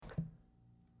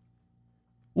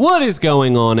What is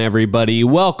going on, everybody?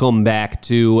 Welcome back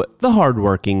to the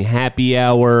Hardworking Happy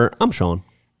Hour. I'm Sean.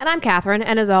 And I'm Catherine,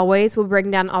 and as always, we'll bring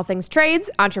down all things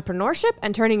trades, entrepreneurship,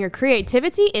 and turning your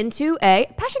creativity into a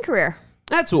passion career.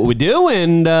 That's what we do,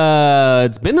 and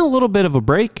it's been a little bit of a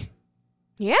break.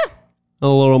 Yeah. A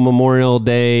little Memorial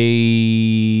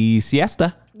Day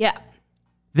siesta. Yeah.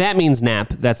 That means nap.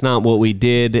 That's not what we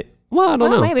did. Well, I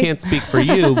don't know. Maybe. Can't speak for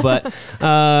you, but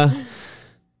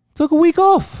took a week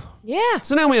off. Yeah.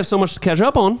 So now we have so much to catch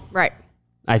up on. Right.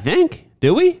 I think.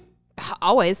 Do we?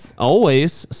 Always.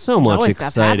 Always. So much always stuff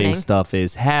exciting happening. stuff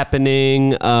is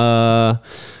happening. Last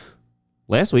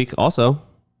week also,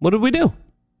 what did we do?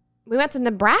 We went to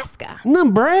Nebraska.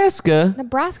 Nebraska?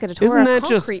 To tour Isn't a that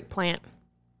just concrete plant.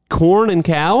 corn and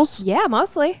cows? Yeah,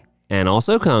 mostly. And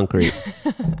also concrete.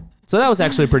 So that was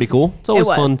actually pretty cool. It's always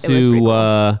fun It was pretty to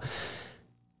cool.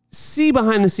 see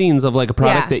behind the scenes of like a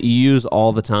product that you use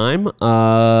all the time.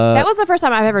 That was the first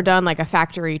time I've ever done like a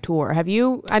factory tour. Have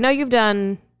you? I know you've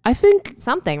done I think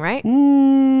something, right?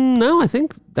 no, I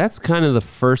think that's kind of the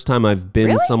first time I've been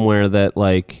Really? somewhere that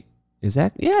like is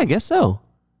that yeah, I guess so.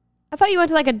 I thought you went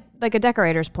to like a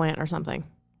decorator's plant or something.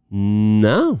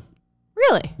 No.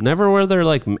 Really? Never where they're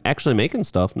like actually making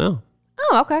stuff, no.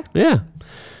 Oh, okay. Yeah.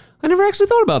 I never actually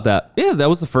thought about that. Yeah, that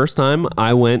was the first time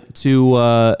I went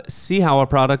to see how a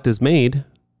product is made,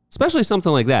 especially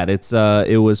something like that.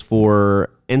 It was for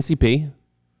NCP,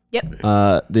 Yep.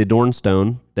 the Adorned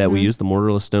stone that we use, the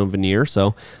mortarless stone veneer.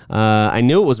 So I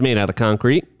knew it was made out of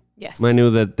concrete. Yes. I knew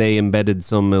that they embedded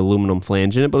some aluminum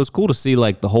flange in it, but it was cool to see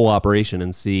like the whole operation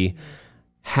and see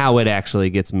how it actually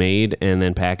gets made and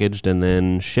then packaged and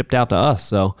then shipped out to us.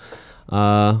 So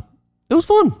it was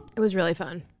fun. It was really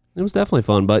fun. It was definitely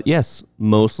fun, but yes,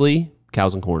 mostly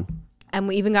cows and corn. And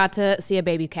we even got to see a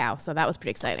baby cow, so that was pretty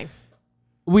exciting.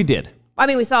 We did. I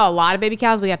mean, we saw a lot of baby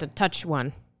cows. We got to touch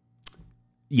one.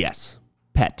 Yes.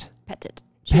 Pet it.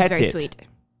 She's Pet very it. sweet.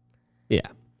 Yeah.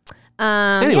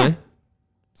 Anyway. Anyway.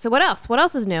 So what else? What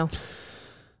else is new?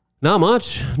 Not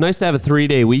much. Nice to have a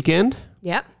 3-day weekend.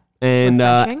 Yep. And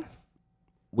Refreshing.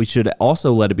 we should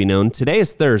also let it be known, today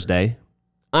is Thursday.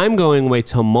 I'm going away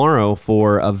tomorrow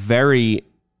for a very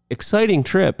exciting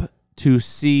trip to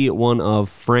see one of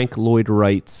Frank Lloyd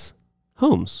Wright's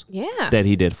homes Yeah. that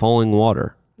he did, Falling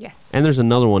Water. Yes. And there's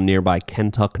another one nearby,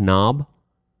 Kentuck Knob.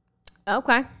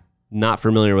 Okay. Not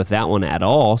familiar with that one at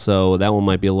all, so that one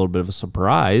might be a little bit of a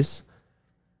surprise.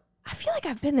 I feel like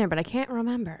I've been there, but I can't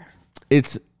remember.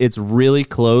 It's really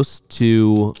close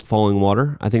to Falling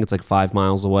Water. I think it's like 5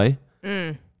 miles away.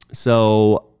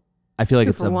 So I feel like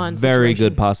it's a very situation.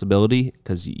 good possibility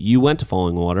because you went to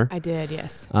Falling Water. I did,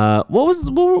 yes. What was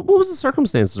the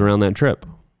circumstances around that trip?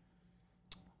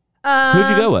 Who'd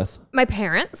you go with? My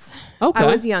parents. Okay. I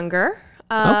was younger,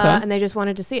 and they just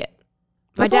wanted to see it.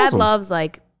 My That's dad awesome. loves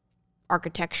like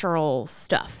architectural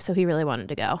stuff, so he really wanted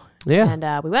to go. Yeah.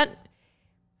 And we went.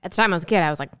 At the time I was a kid, I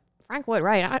was like, Frank Lloyd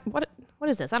Wright, what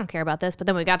is this? I don't care about this. But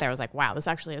then we got there, I was like, wow, this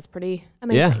actually is pretty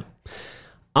amazing. Yeah.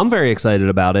 I'm very excited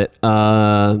about it.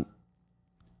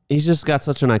 He's just got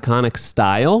such an iconic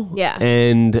style. Yeah.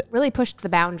 And Really pushed the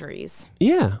boundaries.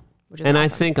 yeah. Which is And I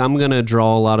awesome. think I'm going to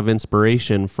draw a lot of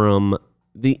inspiration from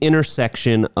the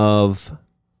intersection of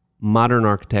modern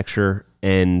architecture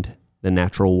and the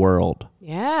natural world.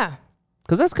 Yeah.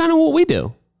 Because that's kind of what we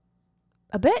do.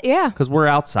 A bit, yeah. Because we're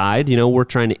outside, we're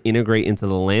trying to integrate into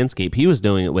the landscape. He was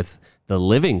doing it with the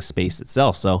living space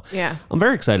itself. So Yeah. I'm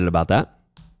very excited about that.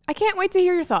 I can't wait to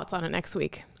hear your thoughts on it next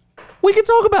week. We can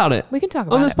talk about it We can talk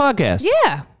about on this it. podcast.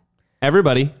 Yeah.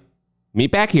 Everybody,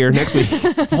 meet back here next week.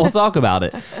 We'll talk about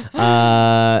it.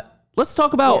 Let's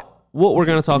talk about what we're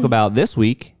going to talk about this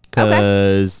week,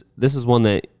 because this is one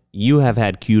that you have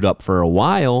had queued up for a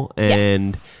while, and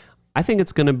Yes. I think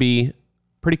it's going to be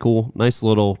pretty cool. Nice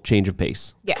little change of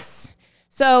pace. Yes.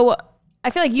 So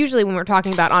I feel like usually when we're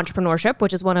talking about entrepreneurship,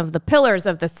 which is one of the pillars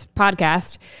of this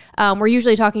podcast, we're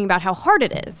usually talking about how hard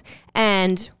it is.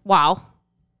 And wow,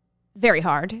 very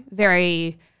hard,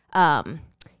 very,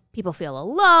 people feel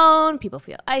alone, people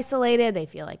feel isolated, they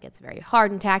feel like it's very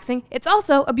hard and taxing. It's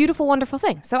also a beautiful, wonderful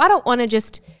thing. So I don't want to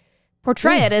just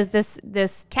portray it as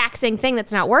this taxing thing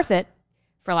that's not worth it.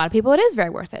 For a lot of people, it is very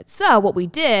worth it. So what we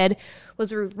did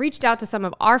was we reached out to some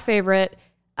of our favorite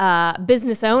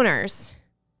business owners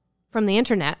from the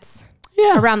internets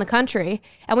around the country,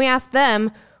 and we asked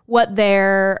them what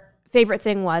their favorite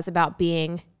thing was about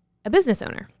being a business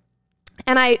owner.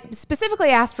 And I specifically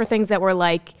asked for things that were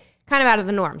like kind of out of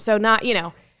the norm. So not,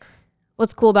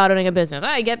 what's cool about owning a business?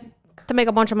 I get to make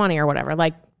a bunch of money or whatever.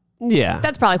 Like, Yeah.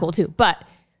 that's probably cool too. But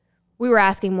we were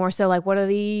asking more so like, what are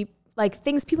the like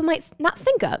things people might not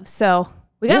think of? So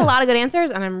We got a lot of good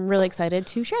answers, and I'm really excited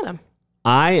to share them.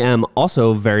 I am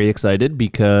also very excited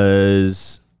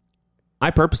because I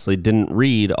purposely didn't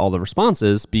read all the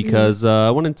responses because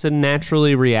I wanted to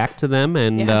naturally react to them.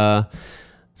 And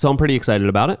so I'm pretty excited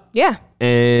about it. Yeah.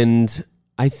 And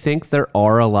I think there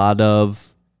are a lot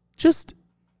of just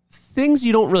things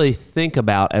you don't really think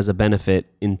about as a benefit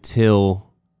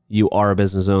until you are a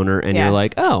business owner and you're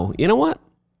like, oh, you know what?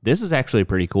 This is actually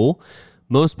pretty cool.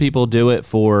 Most people do it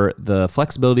for the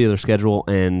flexibility of their schedule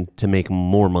and to make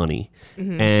more money.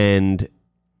 And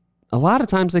a lot of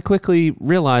times they quickly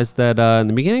realize that in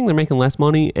the beginning they're making less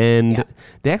money and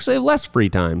they actually have less free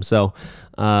time. So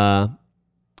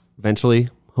eventually,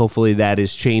 hopefully that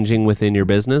is changing within your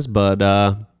business, but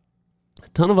a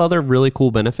ton of other really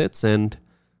cool benefits. And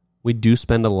we do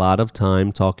spend a lot of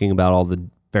time talking about all the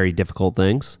very difficult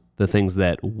things, the things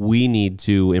that we need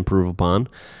to improve upon.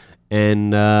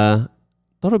 And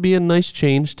thought it'd be a nice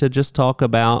change to just talk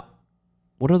about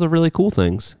what are the really cool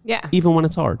things. Yeah. Even when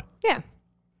it's hard. Yeah.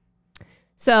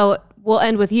 So we'll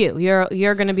end with you.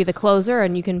 You're going to be the closer,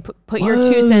 and you can put your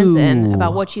 2 cents in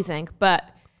about what you think.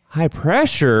 But high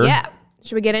pressure. Yeah.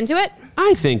 Should we get into it?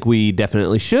 I think we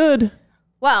definitely should.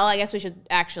 Well, I guess we should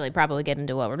actually probably get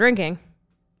into what we're drinking.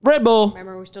 Red Bull.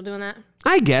 Remember, we're still doing that?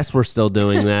 I guess we're still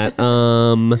doing that.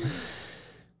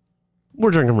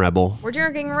 We're drinking Red Bull. We're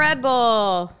drinking Red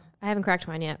Bull. I haven't cracked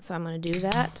mine yet, so I'm going to do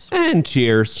that. And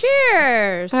cheers.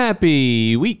 Cheers.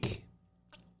 Happy week.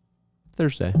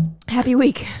 Thursday. Happy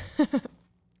week.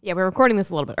 Yeah, we're recording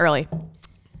this a little bit early.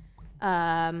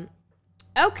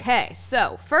 Okay,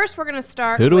 so first we're going to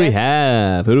start Who do we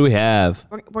have? We're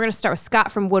going to start with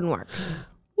Scott from Woodenworks.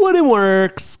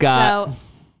 Woodenworks, Scott. So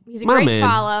he's a My great man.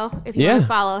 follow. If you want to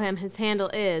follow him, his handle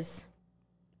is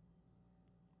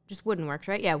just Woodenworks,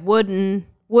 right? Yeah, Wood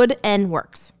and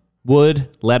Works. Wood,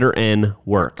 letter N,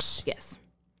 works. Yes.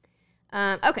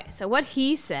 Okay, so what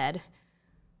he said,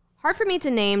 hard for me to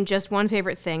name just one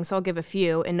favorite thing, so I'll give a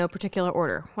few in no particular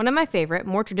order. One of my favorite,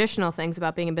 more traditional things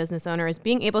about being a business owner is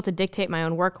being able to dictate my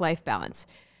own work-life balance.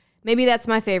 Maybe that's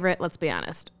my favorite, let's be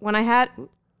honest. When I had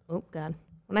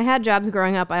jobs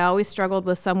growing up, I always struggled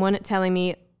with someone telling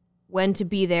me when to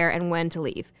be there and when to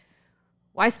leave.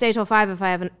 Why stay till 5 if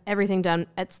I have everything done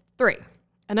at 3?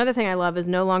 Another thing I love is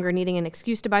no longer needing an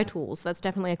excuse to buy tools. That's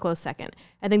definitely a close second.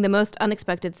 I think the most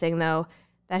unexpected thing, though,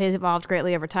 that has evolved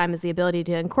greatly over time is the ability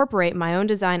to incorporate my own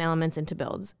design elements into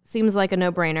builds. Seems like a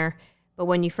no-brainer, but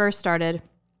when we first started,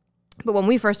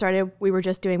 we were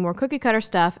just doing more cookie cutter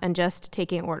stuff and just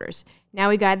taking orders. Now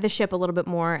we guide the ship a little bit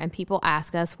more, and people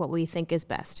ask us what we think is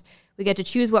best. We get to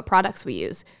choose what products we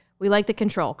use. We like the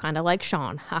control, kind of like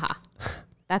Sean. Haha.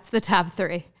 That's the top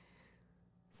 3.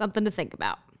 Something to think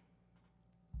about.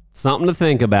 Something to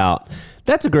think about.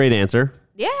 That's a great answer.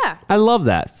 Yeah. I love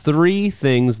that. 3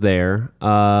 things there.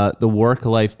 The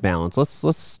work-life balance.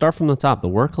 Let's start from the top. The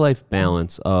work-life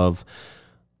balance of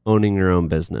owning your own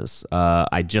business.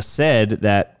 I just said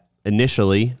that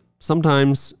initially,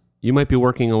 sometimes you might be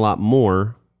working a lot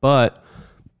more, but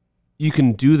you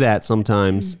can do that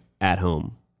sometimes at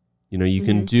home. You know, you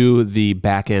can do the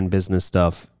back-end business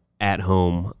stuff at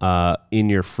home in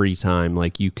your free time.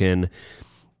 Like you can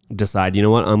decide, you know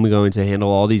what, I'm going to handle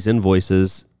all these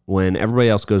invoices when everybody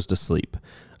else goes to sleep.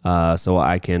 So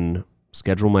I can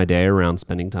schedule my day around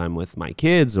spending time with my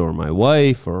kids or my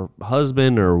wife or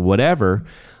husband or whatever.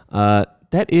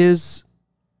 That is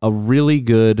a really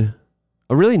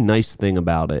nice thing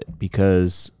about it,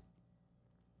 because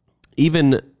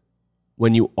even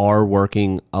when you are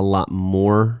working a lot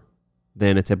more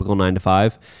than a typical 9 to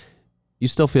 5, you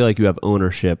still feel like you have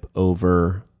ownership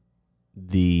over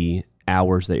the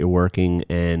hours that you're working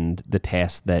and the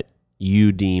tasks that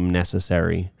you deem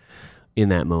necessary in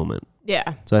that moment.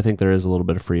 Yeah. So I think there is a little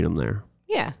bit of freedom there.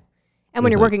 Yeah. And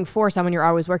when you're working for someone, you're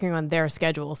always working on their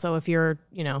schedule. So if you're,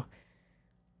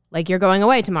 like you're going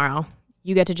away tomorrow,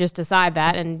 you get to just decide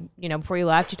that. And, before you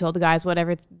left, you told the guys what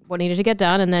needed to get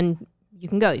done, and then you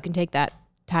can go. You can take that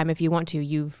time if you want to.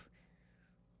 You've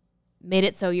made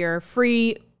it so you're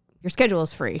free. Your schedule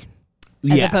is free.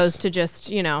 As opposed to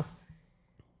just,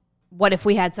 what if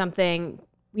we had something,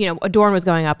 a dorm was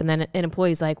going up and then an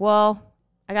employee's like, well,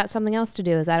 I got something else to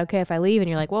do. Is that okay if I leave? And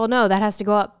you're like, well, no, that has to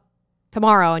go up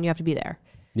tomorrow and you have to be there.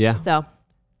 Yeah. So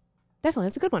definitely,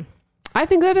 that's a good one. I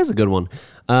think that is a good one.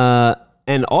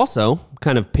 And also,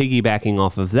 kind of piggybacking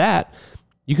off of that,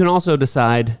 you can also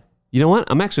decide, you know what,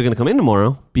 I'm actually going to come in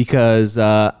tomorrow because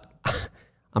I'm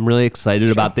really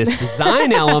excited about this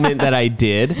design element that I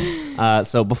did.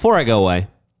 So before I go away,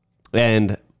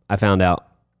 and I found out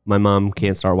my mom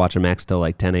can't start watching Max till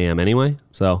like 10 a.m. anyway.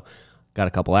 So got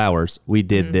a couple hours. We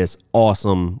did this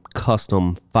awesome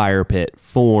custom fire pit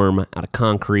form out of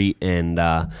concrete, and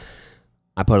I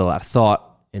put a lot of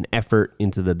thought and effort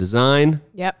into the design.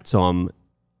 Yep. So I'm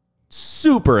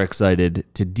super excited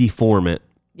to deform it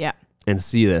Yeah. and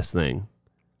see this thing.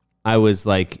 I was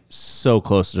like so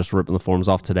close to just ripping the forms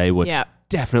off today, which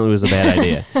definitely was a bad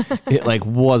idea. It like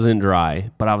wasn't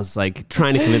dry, but I was like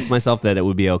trying to convince myself that it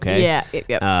would be okay. Yeah.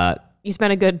 Yep. You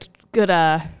spent a good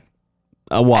a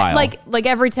while, like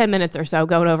every 10 minutes or so,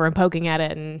 going over and poking at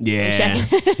it and checking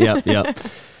it. Yep.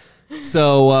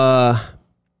 So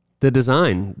the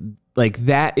design, like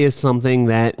that is something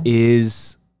that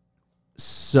is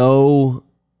so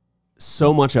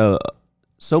much of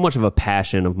a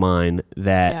passion of mine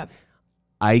that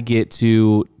I get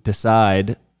to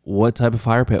decide what type of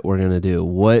fire pit we're going to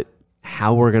do,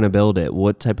 how we're going to build it,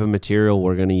 what type of material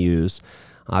we're going to use.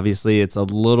 Obviously, it's a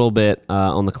little bit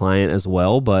on the client as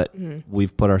well, but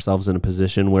we've put ourselves in a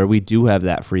position where we do have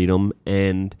that freedom.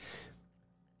 And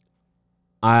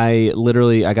I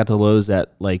got to Lowe's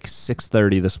at like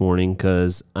 6:30 this morning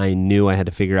because I knew I had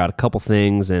to figure out a couple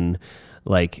things and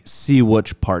like see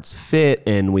which parts fit,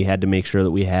 and we had to make sure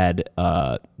that we had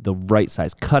the right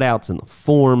size cutouts in the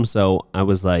form. So I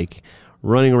was like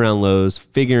running around Lowe's,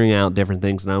 figuring out different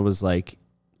things, and I was like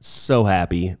so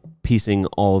happy piecing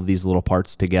all of these little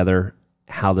parts together,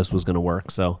 how this was going to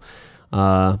work. So,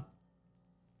 that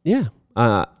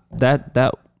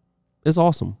is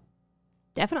awesome.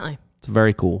 Definitely. It's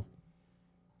very cool.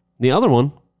 The other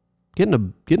one,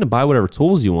 getting to buy whatever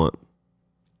tools you want.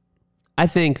 I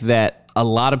think that a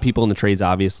lot of people in the trades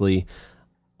obviously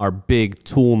are big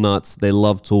tool nuts. They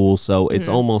love tools. So it's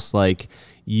almost like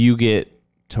you get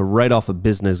to write off a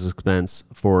business expense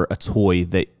for a toy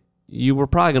that you were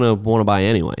probably going to want to buy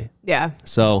anyway. Yeah.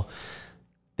 So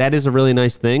that is a really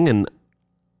nice thing. And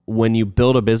when you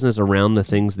build a business around the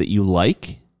things that you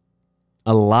like,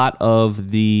 a lot of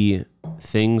the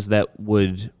things that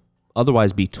would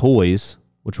otherwise be toys,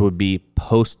 which would be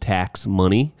post-tax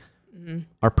money,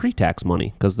 are pre-tax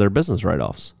money because they're business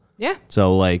write-offs. Yeah.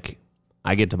 So like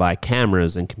I get to buy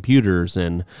cameras and computers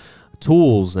and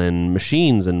tools and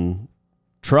machines and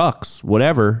trucks,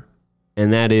 whatever,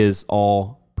 and that is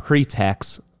all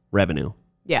pre-tax revenue.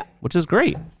 Yeah. Which is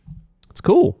great. It's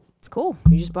cool. It's cool.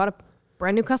 You just bought a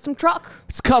brand new custom truck.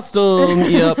 It's custom.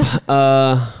 Yep.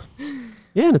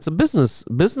 Yeah, and it's a business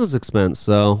expense.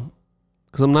 So,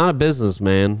 because I'm not a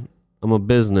businessman, I'm a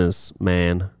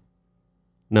businessman.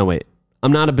 No, wait.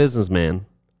 I'm not a businessman.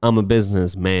 I'm a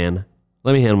businessman.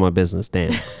 Let me handle my business,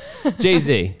 Dan.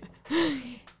 Jay-Z.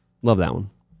 Love that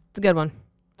one. It's a good one.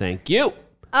 Thank you.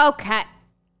 Okay.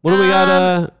 What do we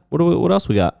got? What else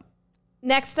we got?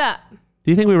 Next up. Do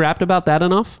you think we rapped about that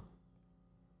enough?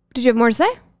 Did you have more to say?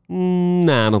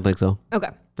 Nah, I don't think so. Okay.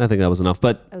 I think that was enough.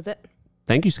 But that was it.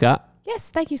 Thank you, Scott. Yes,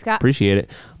 thank you, Scott. Appreciate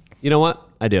it. You know what?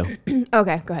 I do.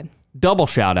 Okay, go ahead. Double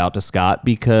shout out to Scott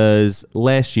because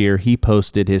last year he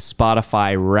posted his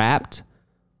Spotify Wrapped.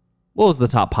 What was the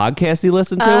top podcast he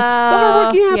listened to? The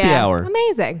Rookie Happy Hour.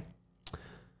 Amazing.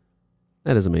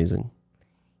 That is amazing.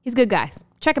 He's a good guy.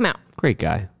 Check him out. Great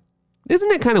guy. Isn't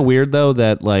it kind of weird though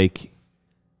that like,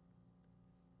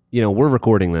 we're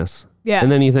recording this. Yeah.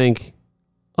 And then you think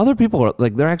other people are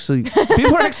like, people are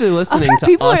actually listening to us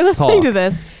people are listening talk. to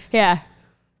this. Yeah.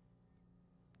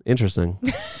 Interesting.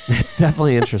 It's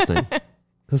definitely interesting.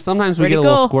 Because sometimes we get a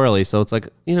little squirrely. So it's like,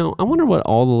 I wonder what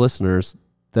all the listeners,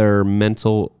 their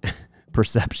mental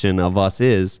perception of us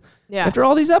is after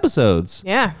all these episodes.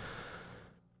 Yeah.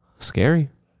 Scary.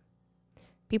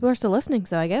 People are still listening,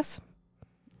 so I guess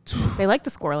they like the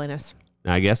squirreliness.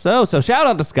 I guess so. So shout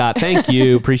out to Scott. Thank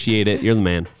you. Appreciate it. You're the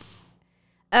man.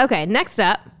 Okay, next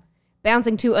up,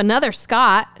 bouncing to another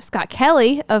Scott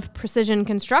Kelly of Precision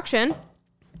Construction.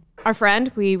 Our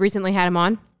friend, we recently had him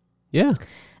on. Yeah.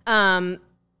 I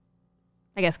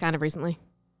guess kind of recently.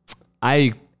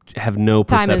 I have no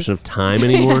perception of time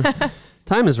anymore.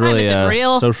 Time is really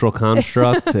a social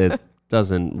construct. It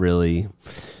doesn't really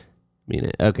mean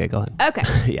it. Okay, go ahead.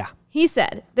 Okay. Yeah. He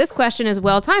said, this question is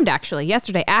well-timed, actually.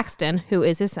 Yesterday, Axton, who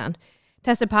is his son,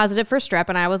 tested positive for strep,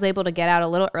 and I was able to get out a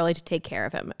little early to take care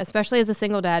of him. Especially as a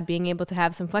single dad, being able to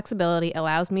have some flexibility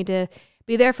allows me to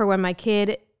be there for when my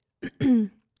kid...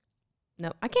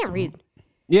 No, I can't read.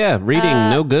 Yeah, reading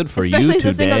no good for you today. Especially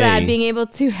as a single dad, being able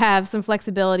to have some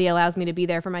flexibility allows me to be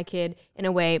there for my kid in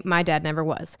a way my dad never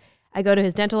was. I go to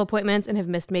his dental appointments and have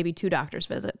missed maybe 2 doctor's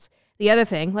visits. The other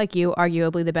thing, like you,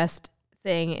 arguably the best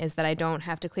thing is that I don't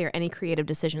have to clear any creative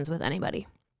decisions with anybody.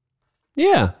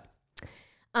 Yeah.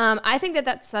 I think that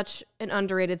that's such an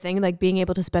underrated thing, like being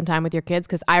able to spend time with your kids,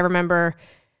 because I remember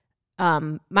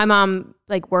My mom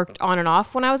like worked on and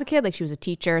off when I was a kid. Like she was a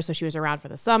teacher, so she was around for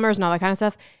the summers and all that kind of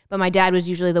stuff. But my dad was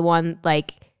usually the one,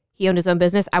 like he owned his own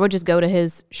business. I would just go to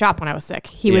his shop when I was sick.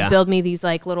 He would build me these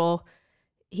like little,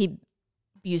 he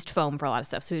used foam for a lot of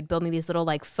stuff. So he would build me these little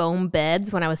like foam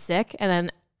beds when I was sick. And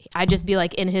then I'd just be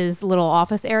like in his little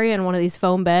office area in one of these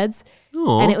foam beds.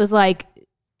 Aww. And it was like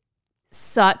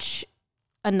such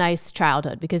a nice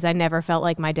childhood because I never felt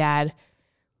like my dad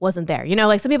wasn't there. You know,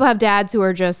 like some people have dads who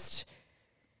are just,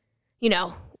 you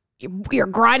know, you're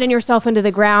grinding yourself into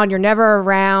the ground. You're never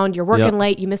around. You're working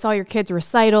late. You miss all your kids'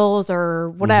 recitals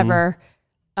or whatever.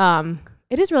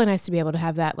 It is really nice to be able to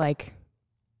have that like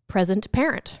present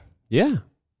parent. Yeah.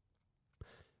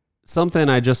 Something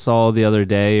I just saw the other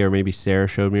day, or maybe Sarah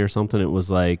showed me or something. It was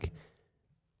like,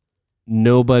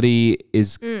 nobody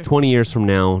is 20 years from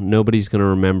now, nobody's going to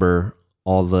remember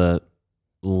all the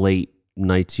late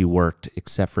nights you worked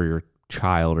except for your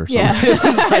child or something. Yeah,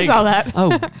 like, I saw that.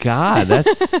 Oh God,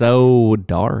 that's so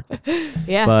dark.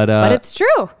 Yeah, but it's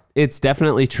true. It's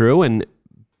definitely true. And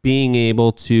being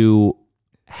able to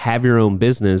have your own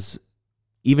business,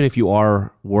 even if you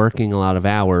are working a lot of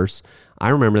hours, I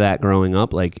remember that growing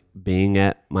up, like being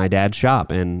at my dad's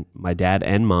shop, and my dad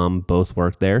and mom both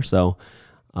worked there. So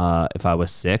if I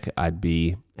was sick, I'd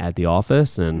be at the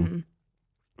office, and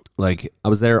like I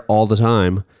was there all the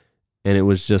time. And it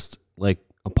was just like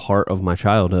a part of my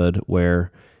childhood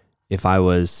where if I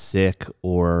was sick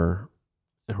or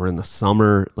in the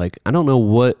summer, like I don't know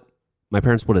what my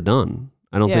parents would have done.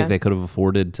 I don't think they could have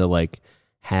afforded to like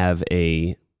have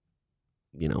a,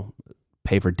 you know,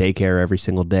 pay for daycare every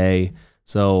single day.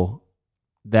 So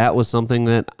that was something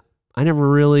that I never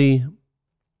really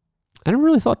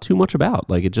thought too much about.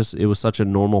 Like it was such a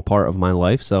normal part of my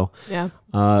life. So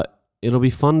it'll be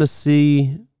fun to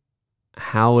see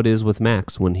how it is with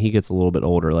Max when he gets a little bit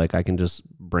older. Like I can just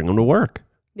bring him to work.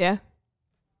 Yeah.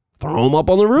 Throw him up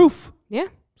on the roof. Yeah.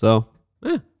 So,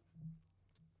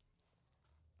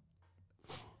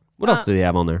 What else did he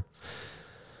have on there?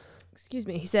 Excuse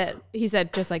me. He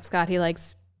said just like Scott, he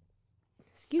likes,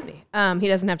 he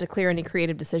doesn't have to clear any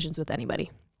creative decisions with anybody.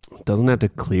 Doesn't have to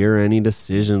clear any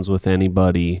decisions with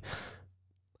anybody.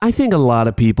 I think a lot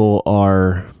of people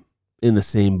are in the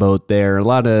same boat there. A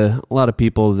lot of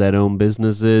people that own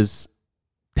businesses,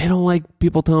 they don't like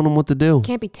people telling them what to do.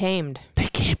 Can't be tamed. They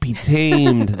can't be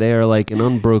tamed. They are like an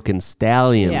unbroken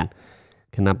stallion. Yeah.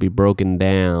 Cannot be broken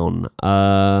down.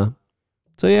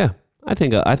 So yeah, I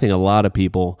think a lot of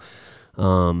people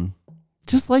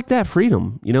just like that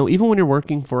freedom. You know, even when you're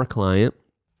working for a client,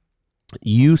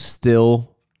 you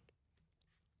still,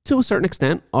 to a certain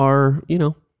extent, are, you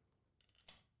know,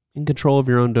 in control of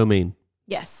your own domain.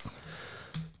 Yes.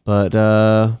 But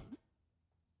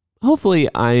hopefully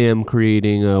I am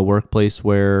creating a workplace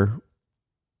where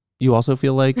you also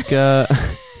feel like,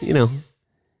 you know,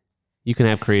 you can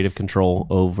have creative control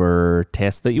over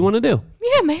tasks that you want to do.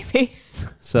 Yeah, maybe.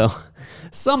 So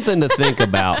something to think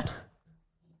about.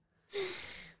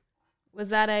 Was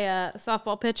that a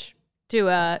softball pitch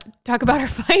to talk about our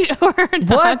fight or not?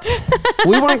 What?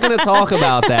 We weren't going to talk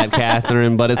about that,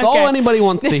 Catherine, but it's all anybody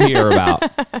wants to hear about.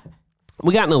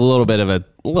 We got in a little bit of a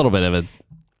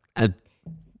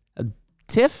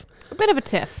tiff. A bit of a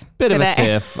tiff. Bit of a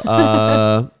tiff.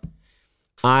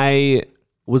 I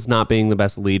was not being the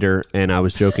best leader, and I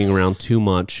was joking around too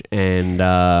much, and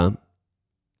I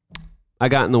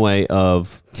got in the way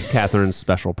of Catherine's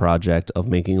special project of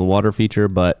making a water feature,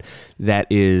 but that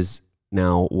is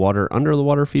now water under the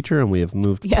water feature, and we have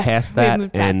moved past that.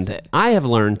 It. I have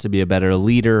learned to be a better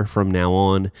leader from now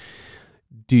on.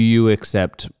 Do you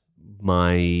accept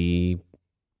my...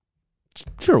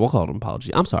 Sure, we'll call it an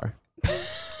apology. I'm sorry.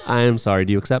 I am sorry.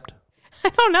 Do you accept? I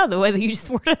don't know. The way that you just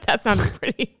worded that sounded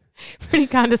pretty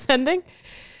condescending.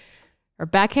 Or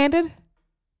backhanded?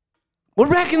 We're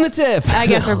back in the tiff. I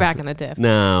guess we're back in the tiff.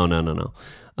 No.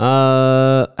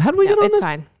 How do we get on it's this?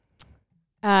 It's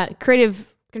fine.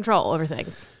 Creative control over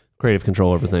things. Creative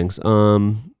control over things.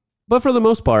 But for the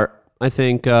most part, I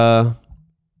think that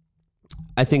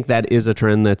is a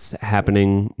trend that's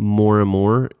happening more and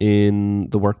more in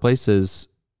the workplace, is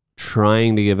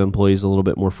trying to give employees a little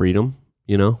bit more freedom,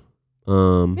 you know?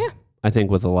 I think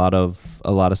with a lot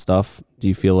of stuff, do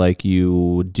you feel like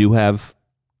you do have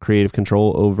creative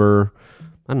control over,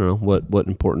 I don't know, what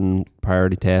important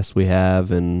priority tasks we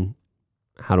have and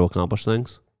how to accomplish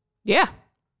things? Yeah.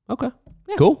 Okay.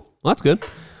 Yeah. Cool. Well, that's good.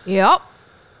 Yep.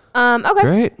 Okay.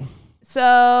 Great.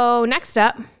 So next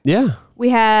up, we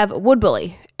have Wood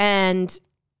Bully, and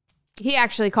he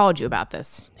actually called you about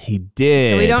this. He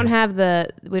did. So we don't have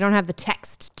the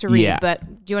text to read,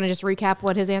 but do you want to just recap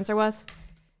what his answer was?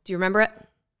 Do you remember it?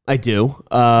 I do.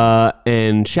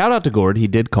 And shout out to Gord. He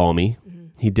did call me.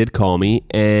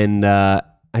 And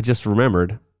I just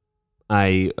remembered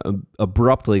I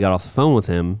abruptly got off the phone with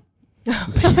him.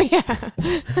 Oh, yeah.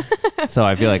 So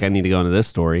I feel like I need to go into this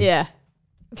story. Yeah.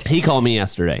 He called me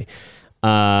yesterday.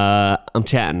 I'm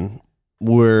chatting.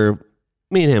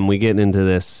 Me and him, we get into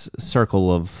this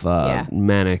circle of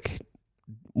manic.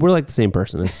 We're like the same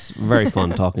person. It's very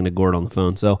fun talking to Gord on the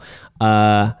phone. So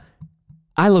I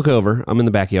look over. I'm in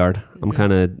the backyard. I'm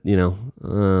kind of,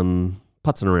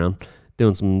 putzing around,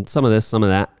 doing some of this, some of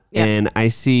that. Yeah. And I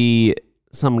see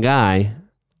some guy,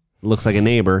 looks like a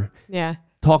neighbor,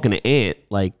 talking to Ant,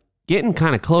 like getting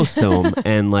kind of close to him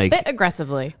and like... bit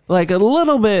aggressively. Like a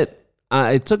little bit.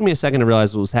 It took me a second to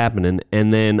realize what was happening.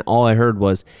 And then all I heard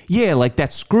was, yeah, like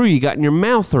that screw you got in your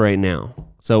mouth right now.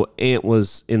 So Ant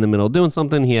was in the middle of doing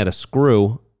something. He had a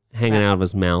screw hanging out of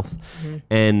his mouth. Mm-hmm.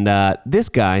 And this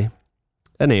guy,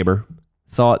 a neighbor,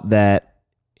 thought that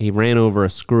he ran over a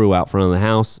screw out front of the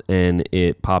house and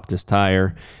it popped his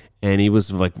tire. And he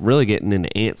was like really getting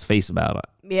into Ant's face about it.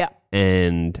 Yeah.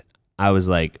 And I was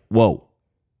like, whoa,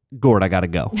 Gord, I got to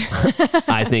go.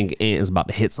 I think Ant is about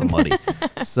to hit somebody.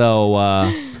 So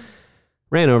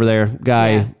ran over there.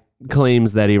 Guy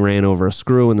claims that he ran over a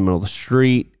screw in the middle of the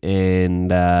street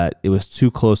and it was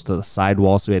too close to the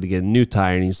sidewall, so he had to get a new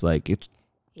tire. And he's like, it's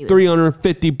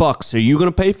 $350. Are you going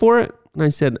to pay for it? And I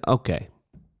said, okay,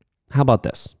 how about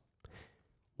this?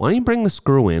 Why don't you bring the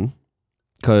screw in?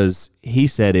 Because he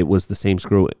said it was the same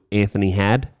screw Anthony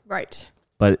had. Right.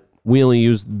 But we only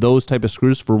used those type of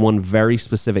screws for one very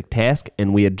specific task,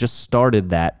 and we had just started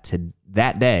that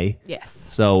day. Yes.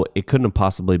 So it couldn't have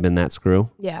possibly been that screw.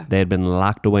 Yeah. They had been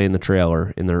locked away in the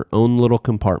trailer in their own little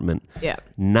compartment. Yeah.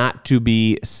 Not to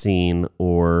be seen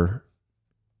or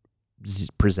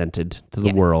presented to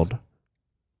the world.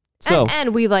 So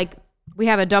and we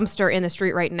have a dumpster in the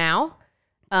street right now.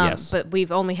 Yes. But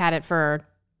we've only had it for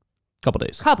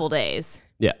couple days.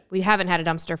 Yeah. We haven't had a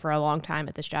dumpster for a long time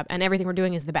at this job, and everything we're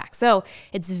doing is the back. So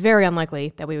it's very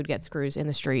unlikely that we would get screws in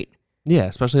the street. Yeah,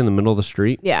 especially in the middle of the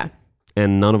street. Yeah.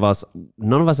 And none of us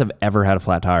have ever had a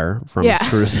flat tire from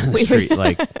screws in the street.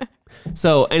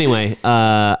 So anyway,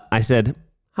 I said,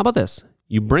 how about this?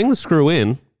 You bring the screw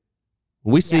in.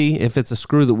 We see if it's a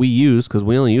screw that we use, because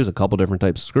we only use a couple different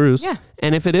types of screws. Yeah.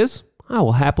 And if it is, I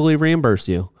will happily reimburse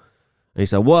you. And he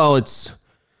said, well, it's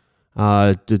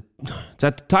at the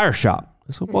tire shop.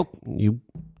 I said, well, you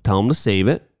tell them to save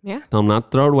it. Yeah. Tell them not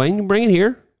to throw it away, and you bring it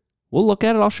here. We'll look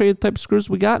at it. I'll show you the type of screws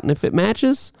we got. And if it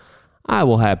matches, I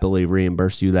will happily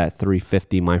reimburse you that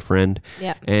 $350, my friend.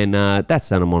 Yeah. And that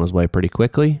sent him on his way pretty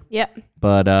quickly. Yep.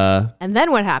 But and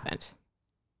then what happened?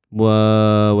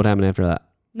 What happened after that?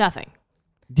 Nothing.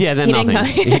 Yeah, then nothing.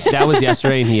 That was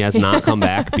yesterday, and he has not come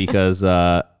back because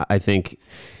I think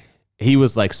he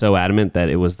was like so adamant that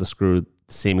it was the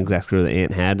same exact screw that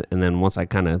Ant had. And then once I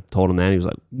kind of told him that, he was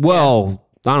like, well,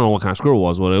 I don't know what kind of screw it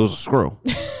was, but it was a screw.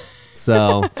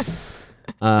 So,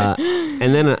 and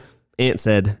then Ant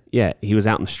said, yeah, he was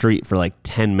out in the street for like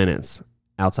 10 minutes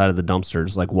outside of the dumpster,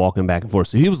 just like walking back and forth.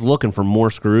 So he was looking for more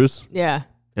screws. Yeah.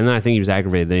 And then I think he was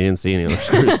aggravated that he didn't see any other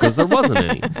screws because there wasn't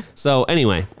any. So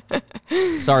anyway,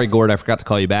 sorry, Gord, I forgot to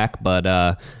call you back,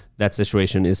 but that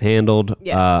situation is handled.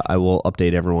 Yes. I will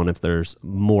update everyone if there's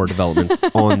more developments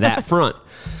on that front.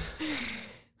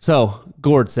 So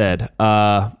Gord said,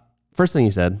 first thing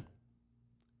he said,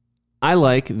 I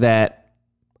like that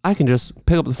I can just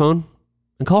pick up the phone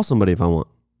and call somebody if I want.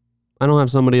 I don't have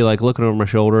somebody like looking over my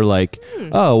shoulder like,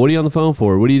 oh, what are you on the phone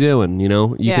for? What are you doing? You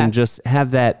know, you can just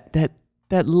have that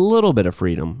little bit of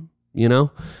freedom, you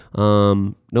know?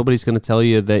 Nobody's going to tell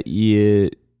you that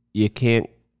you can't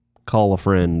call a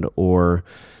friend or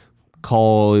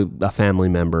call a family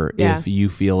member if you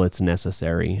feel it's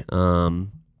necessary.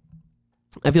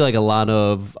 I feel like a lot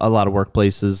of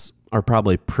workplaces are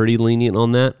probably pretty lenient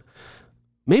on that.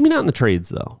 Maybe not in the trades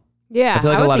though. Yeah. I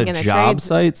feel like a lot of job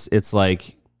sites, it's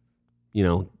like, you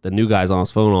know, the new guy's on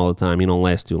his phone all the time. You don't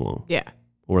last too long. Yeah.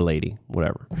 Or lady,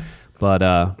 whatever. But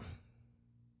I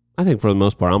think for the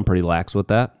most part, I'm pretty lax with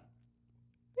that.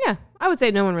 Yeah. I would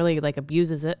say no one really like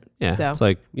abuses it. Yeah. So. It's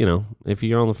like, you know, if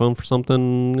you're on the phone for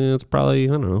something, it's probably,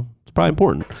 I don't know, it's probably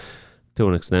important to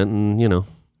an extent. And, you know,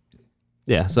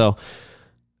 yeah. So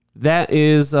that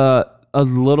is a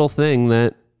little thing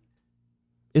that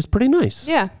is pretty nice.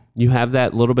 Yeah. You have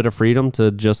that little bit of freedom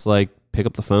to just like pick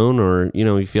up the phone, or, you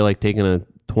know, you feel like taking a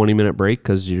 20-minute break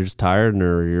because you're just tired,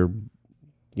 or you're,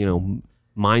 you know,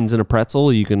 mind's in a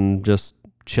pretzel. You can just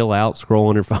chill out, scroll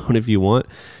on your phone if you want.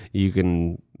 You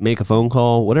can make a phone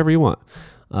call, whatever you want.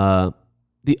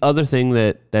 The other thing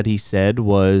that he said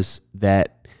was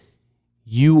that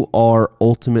you are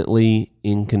ultimately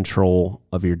in control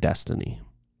of your destiny,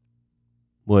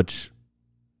 which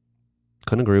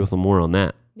couldn't agree with them more on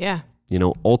that. Yeah. You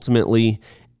know, ultimately,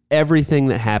 everything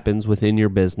that happens within your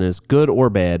business, good or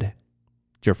bad,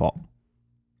 it's your fault.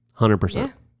 100%. Yeah.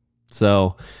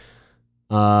 So,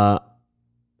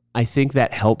 I think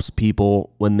that helps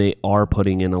people when they are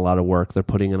putting in a lot of work. They're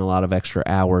putting in a lot of extra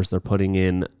hours. They're putting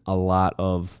in a lot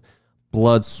of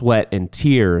blood, sweat, and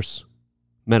tears,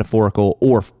 metaphorical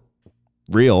or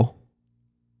real.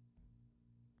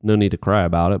 No need to cry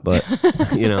about it, but,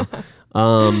 you know,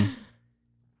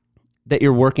 that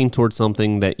you're working towards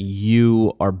something that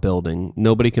you are building.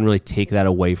 Nobody can really take that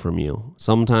away from you.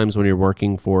 Sometimes when you're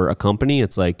working for a company,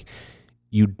 it's like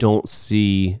you don't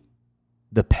see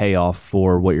the payoff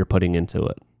for what you're putting into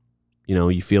it. You know,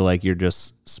 you feel like you're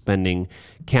just spending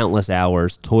countless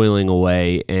hours toiling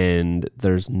away and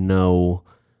there's no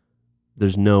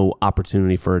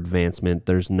opportunity for advancement.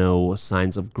 There's no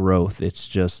signs of growth. It's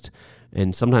just,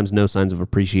 and sometimes no signs of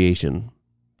appreciation.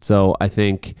 So I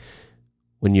think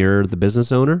when you're the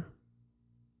business owner,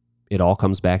 it all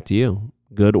comes back to you,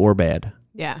 good or bad.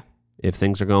 Yeah. If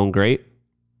things are going great,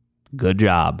 good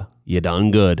job. You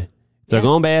done good. If they're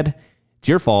going bad, it's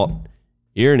your fault.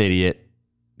 You're an idiot.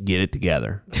 Get it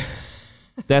together.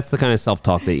 That's the kind of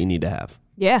self-talk that you need to have.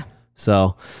 Yeah.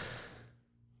 So,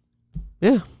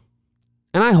 yeah.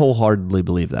 And I wholeheartedly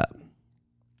believe that.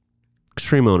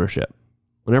 Extreme ownership.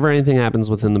 Whenever anything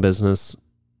happens within the business,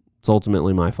 it's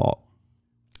ultimately my fault.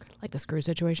 Like the screw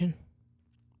situation.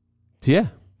 Yeah.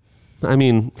 I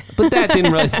mean, but that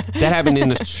didn't really, that happened in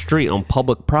the street on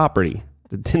public property.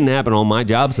 It didn't happen on my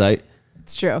job site.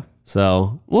 It's true.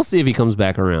 So we'll see if he comes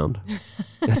back around.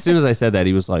 As soon as I said that,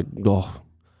 he was like, oh,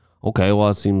 okay, well,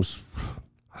 it seems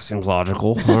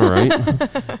logical. All right.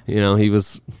 You know, he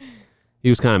was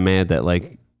kind of mad that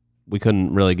like we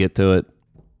couldn't really get to it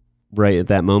right at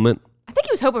that moment. I think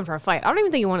he was hoping for a fight. I don't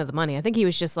even think he wanted the money. I think he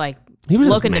was just like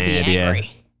looking to be angry.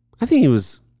 Yeah. I think he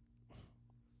was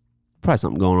probably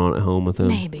something going on at home with him.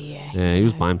 Maybe, yeah. Yeah, he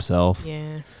was by himself.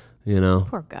 Yeah. You know.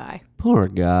 Poor guy. Poor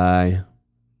guy.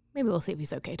 Maybe we'll see if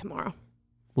he's okay tomorrow.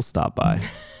 We'll stop by.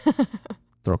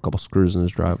 Throw a couple screws in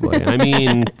his driveway. I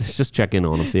mean, just check in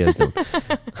on him, see how he's doing.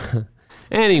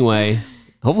 Anyway,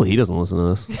 hopefully he doesn't listen to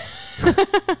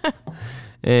this.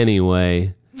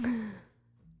 Anyway.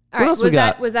 All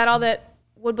right, was that all that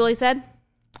Woodbilly said?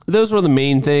 Those were the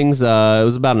main things. It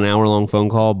was about an hour-long phone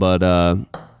call, but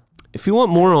if you want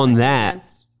more on that,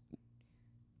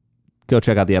 go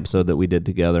check out the episode that we did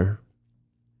together.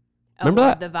 Remember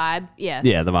that? The vibe? Yeah.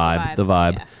 Yeah, the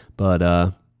vibe. Yeah. But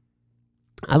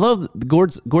I love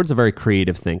Gord's a very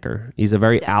creative thinker. He's a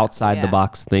very outside the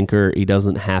box thinker. He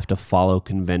doesn't have to follow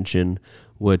convention,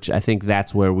 which I think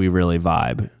that's where we really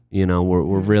vibe. You know,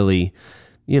 we're really,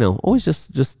 you know, always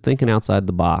just thinking outside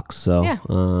the box.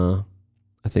 So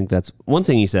I think that's one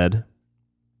thing he said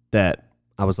that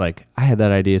I was like, I had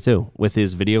that idea too. With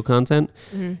his video content,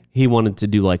 he wanted to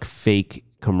do like fake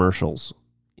commercials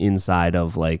inside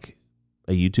of like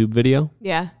a YouTube video.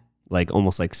 Yeah. Like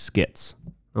almost like skits.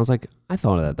 I was like, I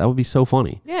thought of that. That would be so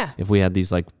funny. Yeah. If we had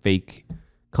these like fake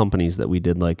companies that we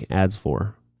did like ads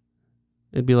for.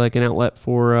 It'd be like an outlet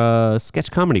for a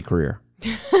sketch comedy career.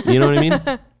 You know what I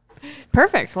mean?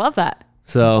 Perfect. Love that.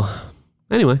 So,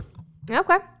 anyway.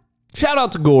 Okay. Shout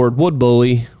out to Gord,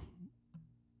 Woodbully.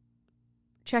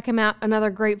 Check him out. Another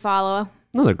great follow.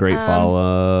 Another great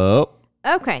follow.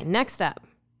 Okay, next up.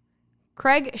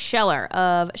 Craig Scheller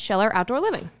of Scheller Outdoor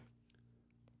Living.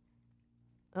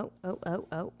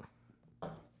 Oh.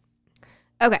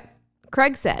 Okay.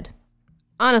 Craig said,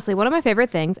 honestly, one of my favorite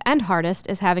things and hardest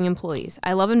is having employees.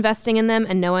 I love investing in them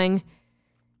and knowing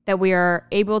that we are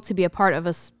able to be a part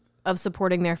of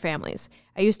supporting their families.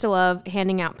 I used to love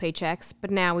handing out paychecks, but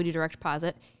now we do direct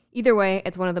deposit. Either way,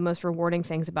 it's one of the most rewarding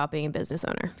things about being a business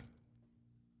owner.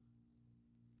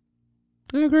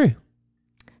 I agree.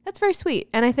 That's very sweet.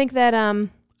 And I think that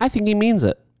I think he means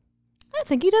it. I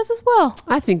think he does as well.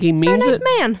 I think he means it. He's a it.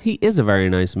 very nice man. He is a very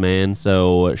nice man.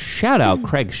 So shout out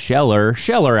Craig Scheller,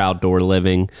 Scheller Outdoor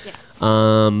Living. Yes.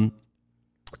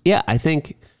 Yeah, I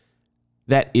think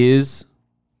that is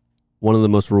one of the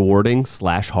most rewarding /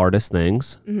 hardest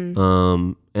things.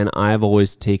 Mm-hmm. And I've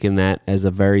always taken that as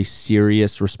a very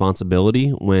serious responsibility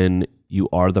when you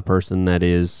are the person that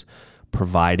is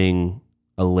providing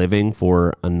a living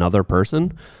for another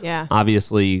person. Yeah.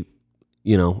 Obviously,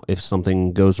 you know, if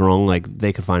something goes wrong, like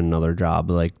they could find another job.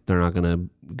 Like they're not going to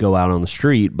go out on the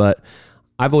street. But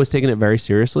I've always taken it very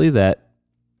seriously that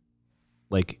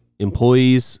like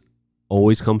employees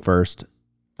always come first.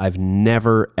 I've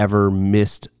never, ever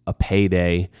missed a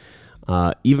payday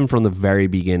even from the very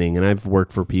beginning. And I've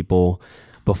worked for people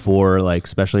before, like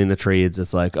especially in the trades.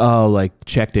 It's like, oh, like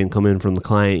check didn't come in from the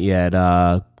client yet.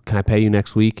 Can I pay you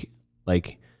next week?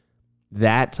 Like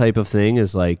that type of thing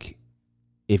is like,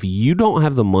 if you don't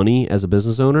have the money as a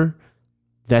business owner,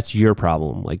 that's your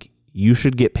problem. Like you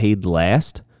should get paid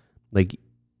last. Like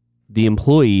the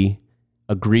employee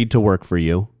agreed to work for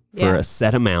you for a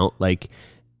set amount, like,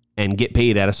 and get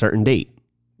paid at a certain date.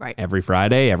 Right. Every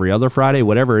Friday, every other Friday,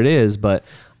 whatever it is. But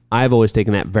I've always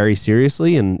taken that very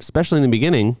seriously. And especially in the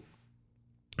beginning,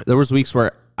 there was weeks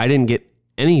where I didn't get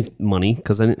any money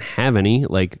because I didn't have any.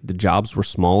 Like the jobs were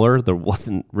smaller. There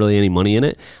wasn't really any money in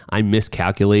it. I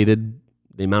miscalculated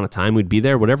the amount of time we'd be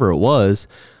there, whatever it was.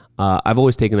 I've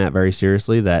always taken that very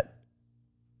seriously, that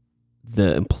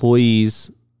the employees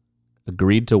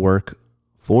agreed to work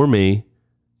for me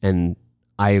and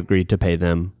I agreed to pay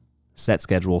them set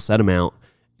schedule, set amount.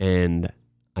 And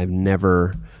I've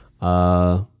never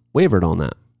wavered on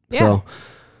that. Yeah. So,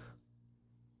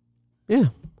 yeah,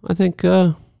 I think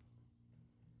I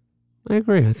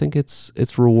agree. I think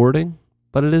it's rewarding,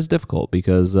 but it is difficult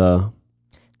because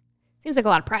seems like a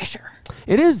lot of pressure.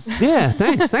 it is. Yeah,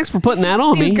 thanks for putting that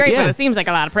on me. Seems great, Yeah. but it seems like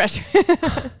a lot of pressure.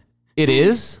 It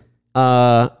is,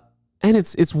 and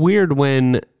it's weird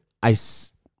when I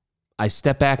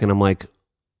step back and I'm like,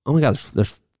 oh my God,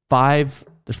 there's five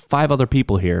other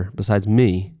people here besides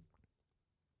me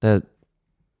that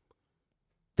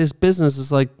this business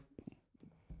is like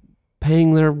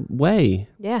paying their way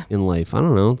in life. I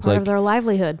don't know. It's part like of their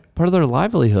livelihood. part of their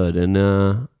livelihood.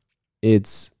 And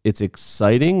it's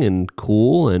exciting and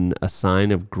cool and a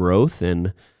sign of growth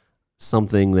and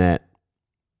something that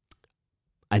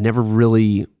I never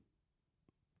really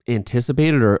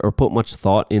anticipated or put much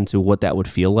thought into what that would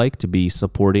feel like to be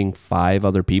supporting 5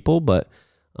 other people. But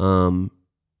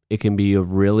it can be a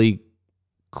really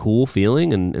cool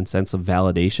feeling and sense of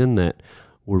validation that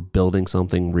we're building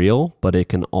something real, but it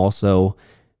can also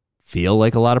feel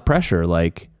like a lot of pressure.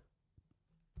 Like,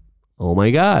 oh my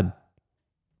God,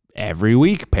 every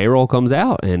week payroll comes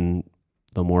out and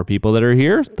the more people that are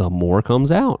here, the more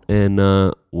comes out.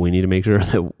 And we need to make sure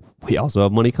that we also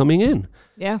have money coming in.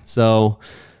 Yeah. So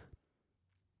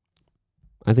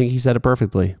I think he said it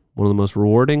perfectly. One of the most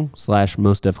rewarding /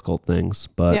 most difficult things.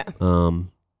 But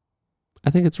I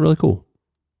think it's really cool.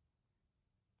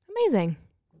 Amazing.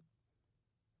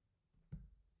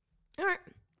 All right.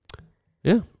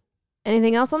 Yeah.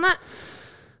 Anything else on that?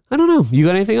 I don't know. You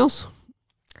got anything else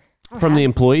from the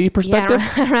employee perspective?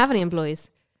 Yeah, I don't have any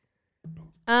employees.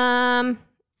 No,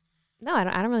 I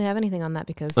don't really have anything on that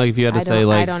because Like if you had to say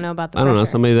like, I don't know about the I don't know,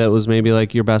 pressure. somebody that was maybe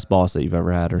like your best boss that you've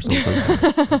ever had or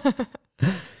something.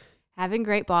 Having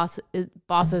great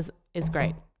bosses is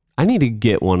great. I need to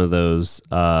get one of those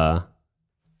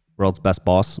world's best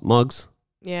boss mugs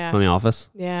Yeah. from the office.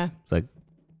 Yeah. It's like,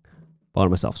 bought it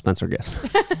myself, Spencer Gifts.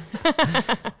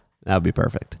 That would be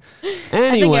perfect. Anyway.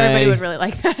 I think everybody would really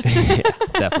like that.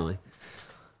 Yeah, definitely.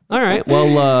 All right.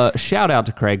 Well, shout out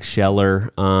to Craig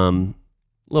Scheller.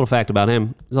 Little fact about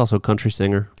him, he's also a country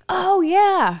singer. Oh,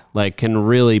 yeah. Like, can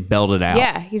really belt it out.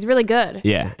 Yeah, he's really good.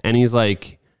 Yeah. And he's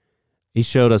like, he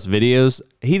showed us videos.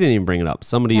 He didn't even bring it up.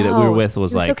 Somebody that we were with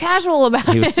was he was like, so casual about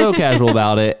it. he was so casual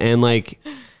about it. And like,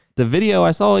 the video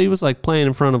I saw, he was like playing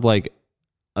in front of like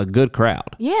a good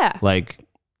crowd. Yeah. Like,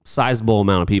 sizable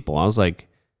amount of people. I was like,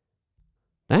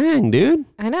 dang, dude.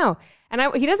 I know. And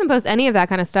he doesn't post any of that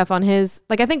kind of stuff on his,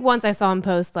 like I think once I saw him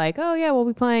post like, oh yeah, we'll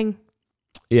be playing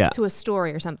to a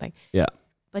story or something. Yeah.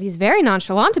 But he's very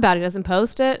nonchalant about it. He doesn't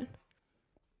post it.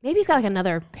 Maybe he's got like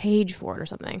another page for it or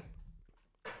something.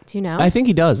 Do you know? I think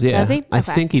he does, yeah. Does he? I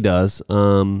Okay. think he does.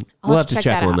 We'll have to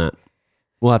check on that.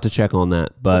 We'll have to check on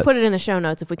that. But We'll put it in the show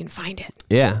notes if we can find it.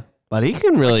 yeah. But he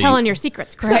can really Telling your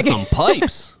secrets, he's got Craig. some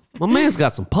pipes. My man's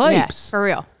got some Yeah, pipes. for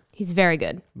real. He's very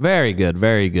good. Very good,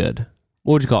 very good.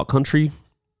 What would you call it? Country?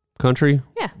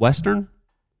 Yeah. Western?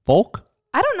 Folk?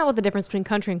 I don't know what the difference between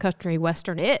country and country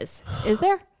western is. Is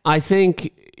there? I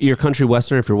think you're country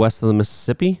western if you're west of the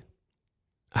Mississippi.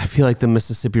 I feel like the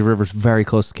Mississippi River's very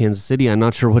close to Kansas City. I'm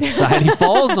not sure which side he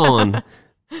falls on.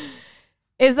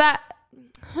 Is that?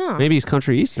 Maybe he's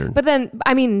country eastern. But then,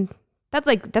 I mean, that's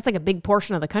like a big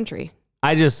portion of the country.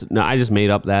 I just made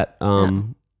up that.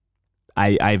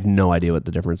 I have no idea what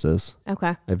the difference is. Okay.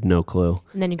 I have no clue.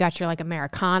 And then you got your like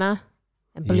Americana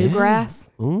and bluegrass.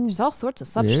 Ooh, There's all sorts of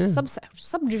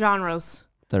subgenres.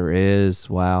 there is.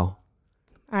 Wow. All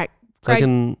right. So I Craig,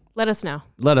 can let us know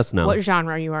let us know. what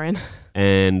genre you are in.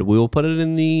 And we will put it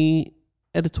in the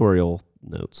editorial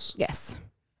notes. Yes.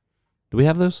 Do we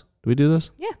have those? Do we do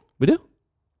those? Yeah. We do?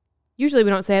 Usually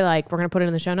we don't say like we're going to put it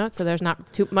in the show notes, so there's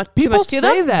not too much People to say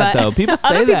them, that, though. People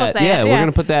say that. Yeah, we're going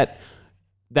to put that.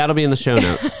 That'll be in the show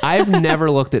notes. I've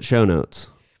never looked at show notes,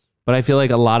 but I feel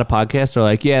like a lot of podcasts are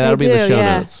like, yeah, that'll be in the show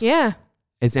notes. Yeah.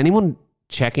 Is anyone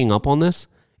checking up on this?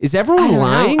 Is everyone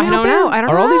lying? I don't know.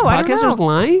 Are all these podcasters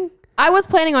lying? I was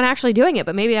planning on actually doing it,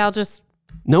 but maybe I'll just.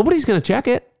 Nobody's going to check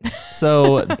it.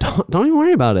 So don't even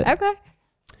worry about it. Okay.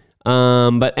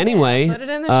 But anyway. Put it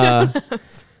in the show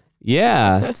notes.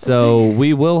 Yeah. So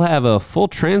we will have a full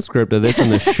transcript of this in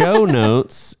the show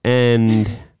notes. And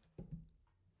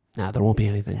there won't be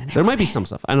anything. There might be some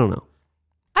stuff. I don't know.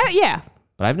 Yeah.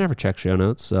 But I've never checked show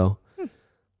notes. So I'm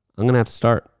going to have to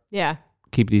start. Yeah.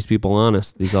 Keep these people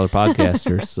honest, these other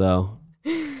podcasters. So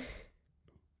I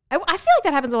feel like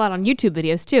that happens a lot on YouTube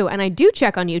videos too. And I do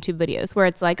check on YouTube videos where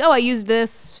it's like, oh, I use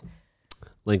this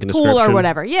link in tool description or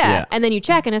whatever. Yeah. And then you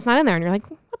check and it's not in there and you're like,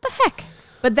 what the heck?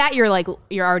 But that you're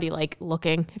already like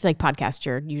looking. I feel like podcast,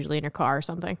 you're usually in your car or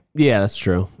something. Yeah, that's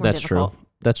true. That's true.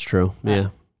 That's true. Yeah.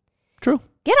 True.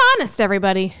 Get honest,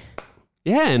 everybody.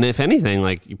 Yeah, and if anything,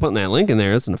 like you putting that link in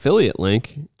there, it's an affiliate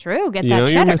link. True. Get that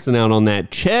cheddar. You're missing out on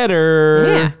that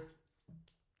cheddar.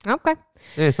 Yeah. Okay.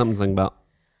 Yeah, something to think about.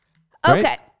 Okay.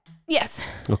 Right? Yes.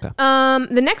 Okay.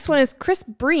 The next one is Chris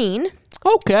Breen.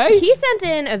 Okay. He sent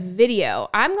in a video.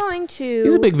 I'm going to.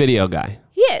 He's a big video guy.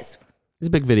 He is. He's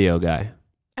a big video guy.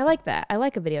 I like that. I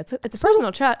like a video. It's a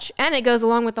personal touch, and it goes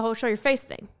along with the whole show your face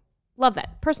thing. Love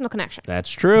that. Personal connection. That's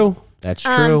true. That's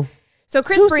true. So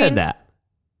Chris Who Breen said that?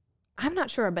 I'm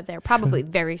not sure, but they're probably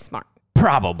very smart.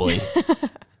 Probably.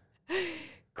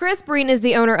 Chris Breen is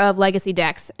the owner of Legacy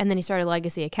Decks, and then he started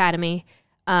Legacy Academy.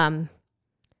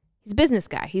 He's a business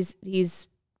guy. He's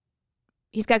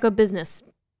got good business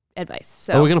advice.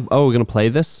 So we're gonna play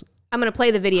this. I'm gonna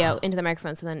play the video into the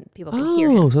microphone so then people can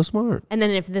hear him. Oh, so smart. And then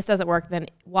if this doesn't work, then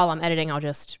while I'm editing, I'll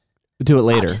just do it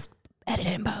later. I'll just edit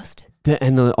it in post.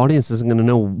 And the audience isn't going to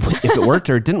know if it worked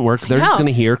or it didn't work. They're just going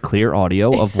to hear clear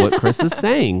audio of what Chris is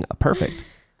saying. Perfect.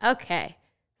 Okay.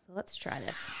 So let's try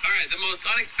this. All right. The most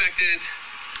unexpected,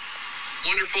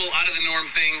 wonderful, out of the norm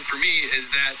thing for me is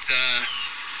that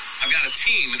I've got a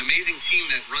team, an amazing team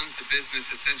that runs the business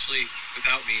essentially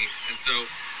without me. And so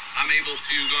I'm able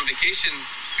to go on vacation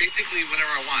basically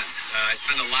whenever I want. I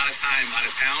spend a lot of time out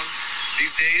of town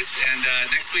these days, and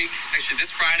actually this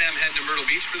Friday, I'm heading to Myrtle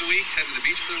Beach for the week, heading to the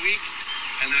beach for the week,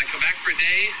 and then I come back for a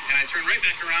day, and I turn right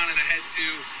back around and I head to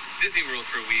Disney World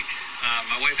for a week.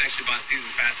 My wife actually bought season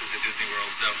passes at Disney World,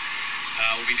 so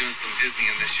we'll be doing some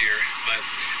Disneying this year. But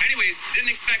anyways, didn't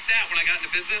expect that when I got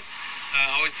into business.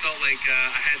 Always felt like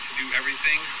I had to do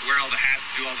everything, wear all the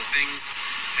hats, do all the things,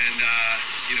 and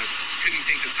couldn't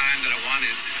take the time that I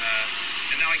wanted,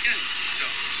 and now I can. So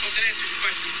hope that answers your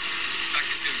question. Talk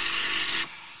to you soon.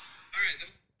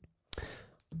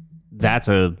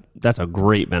 That's a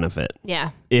great benefit.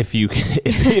 Yeah. If you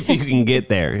can get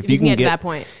there. If you can get to that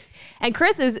point. And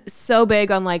Chris is so big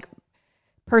on like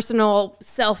personal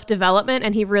self-development,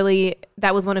 and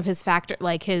that was one of his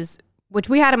which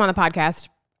we had him on the podcast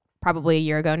probably a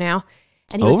year ago now.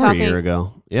 And he was talking a year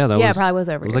ago. Yeah, it probably was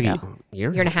over a year ago. Year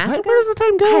and a half ago? Where does the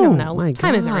time go? I don't know. My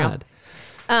time isn't real.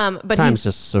 God. But time's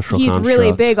just social he's construct.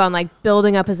 really big on like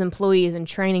building up his employees and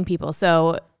training people.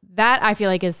 So that I feel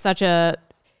like is such a,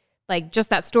 like just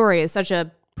that story is such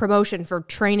a promotion for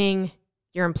training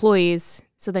your employees.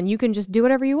 So then you can just do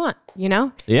whatever you want,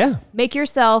 Yeah. Make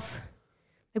yourself,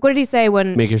 like, what did he say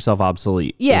when? Make yourself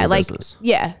obsolete. Yeah. In your like, business.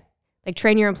 yeah. Like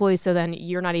train your employees so then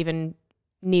you're not even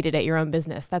needed at your own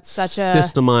business. That's such a.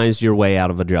 Systemize your way out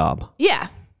of a job. Yeah.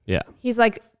 Yeah. He's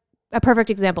like a perfect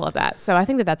example of that. So I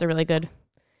think that's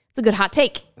it's a good hot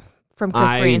take from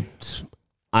Chris Breen.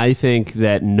 I think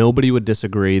that nobody would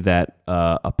disagree that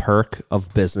a perk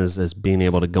of business is being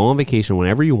able to go on vacation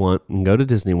whenever you want and go to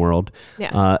Disney World.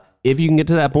 Yeah. If you can get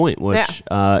to that point, which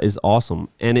is awesome.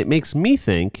 And it makes me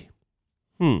think,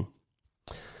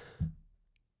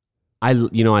 I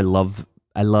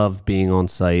love being on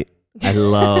site. I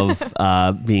love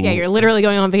being. Yeah, you're literally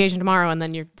going on vacation tomorrow, and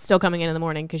then you're still coming in the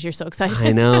morning because you're so excited.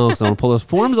 I know, because I want to pull those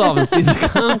forms off and see the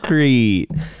concrete.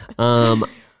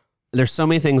 There's so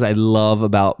many things I love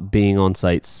about being on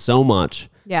site so much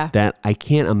that I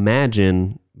can't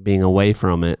imagine being away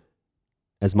from it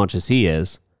as much as he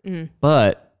is.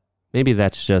 But maybe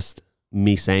that's just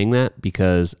me saying that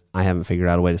because I haven't figured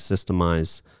out a way to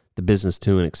systemize the business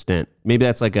to an extent. Maybe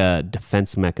that's like a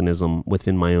defense mechanism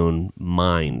within my own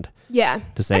mind. Yeah.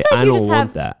 To say, I don't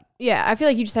want that. Yeah, I feel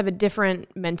like you just have a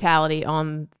different mentality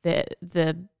on the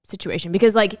situation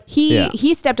because like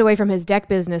he stepped away from his deck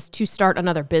business to start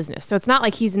another business. So it's not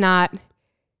like he's not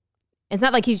It's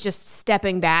not like he's just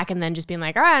stepping back and then just being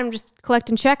like, all right, I'm just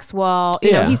collecting checks. Well,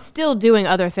 you know, he's still doing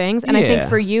other things. And I think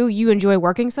for you enjoy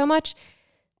working so much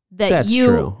that That's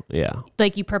true. Yeah.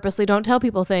 Like you purposely don't tell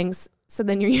people things. So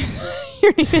then you're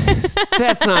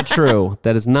That's not true.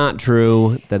 That is not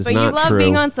true. That is not true. But you love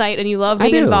being on site and you love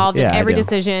being involved in every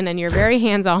decision and you're very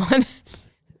hands-on.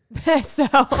 So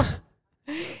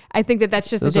I think that's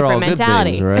just a different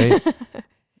mentality. Things, right?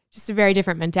 Just a very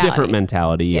different mentality. Different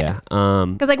mentality, yeah.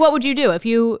 Because like, what would you do if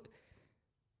you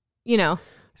know,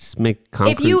 just make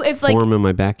concrete form in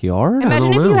my backyard?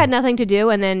 Imagine if you had nothing to do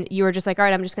and then you were just like, all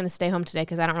right, I'm just going to stay home today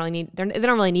because I don't really need. They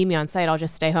don't really need me on site. I'll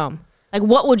just stay home. Like,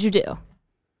 what would you do?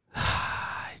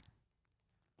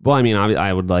 Well, I mean,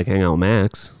 I would like hang out with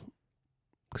Max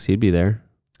because he'd be there.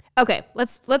 Okay,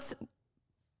 let's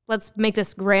make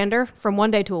this grander from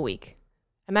one day to a week.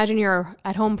 Imagine you're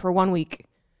at home for 1 week.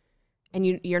 And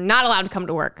you're not allowed to come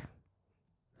to work.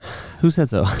 Who said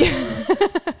so?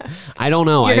 I don't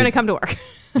know. You're going to come to work.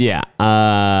 Yeah.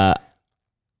 I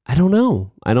don't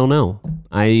know.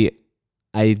 I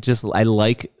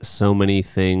like so many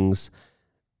things.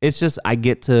 It's just,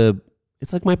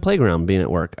 it's like my playground being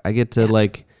at work. I get to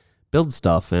like build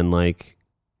stuff and like,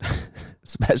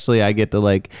 especially I get to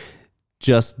like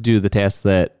just do the tasks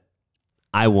that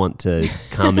I want to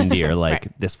commandeer, like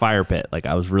this fire pit. Like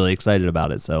I was really excited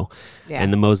about it. So,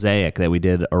 and the mosaic that we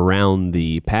did around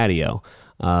the patio,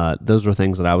 those were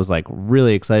things that I was like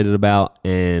really excited about,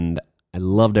 and I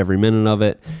loved every minute of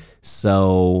it.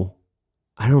 So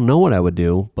I don't know what I would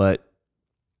do, but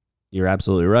you're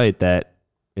absolutely right that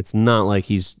it's not like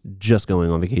he's just going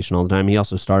on vacation all the time. He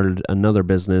also started another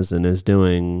business and is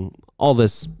doing all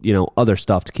this, other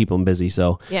stuff to keep him busy.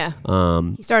 So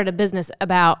he started a business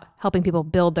about helping people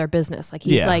build their business. Like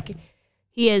he's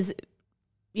he is,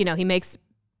 he makes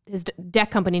his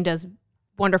deck company does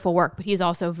wonderful work, but he's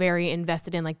also very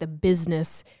invested in like the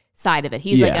business side of it.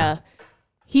 He's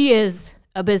he is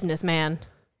a businessman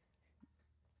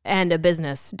and a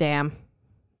business. Damn.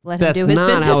 Let him do his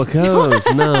business. That's not how it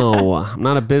goes. No, I'm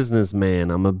not a businessman.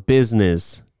 I'm a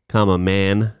business,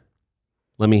 man.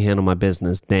 Let me handle my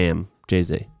business. Damn,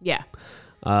 Jay-Z. Yeah.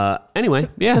 Anyway,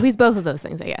 So he's both of those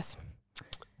things, I guess.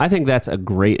 I think that's a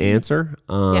great answer.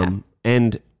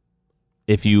 And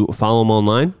if you follow him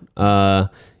online,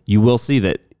 you will see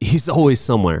that he's always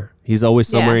somewhere. He's always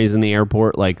somewhere. He's in the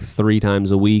airport like 3 times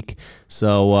a week.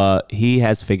 So he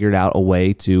has figured out a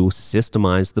way to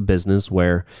systemize the business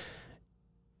where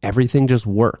everything just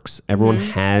works. Everyone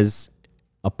has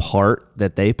a part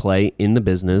that they play in the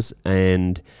business,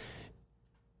 and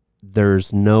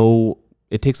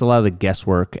it takes a lot of the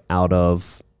guesswork out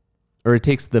of, or it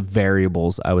takes the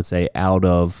variables, I would say, out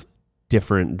of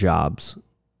different jobs.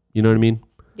 You know what I mean?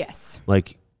 Yes.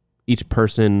 Like each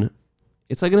person,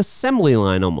 it's like an assembly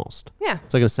line almost. Yeah.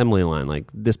 It's like an assembly line.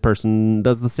 Like this person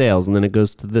does the sales, and then it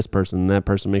goes to this person, and that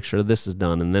person makes sure this is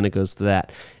done, and then it goes to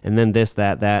that, and then this,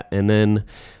 that, and then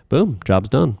boom, job's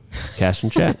done. Cash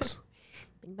and checks.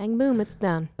 Bing, bang, boom, it's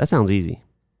done. That sounds easy.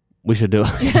 We should do it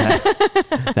like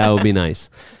that. That would be nice.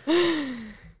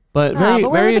 But very, but very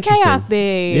where would the interesting. chaos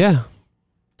be? Yeah.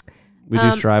 We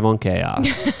do strive on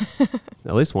chaos.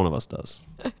 At least one of us does.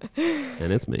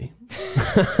 And it's me.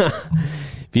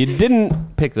 If you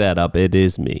didn't pick that up, it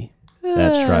is me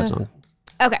that strives on.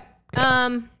 Okay.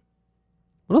 Chaos.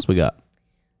 What else we got?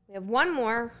 We have one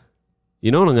more.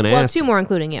 You know what I'm going to ask? 2 more,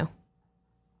 including you.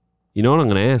 You know what I'm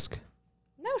going to ask?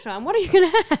 No, Sean. What are you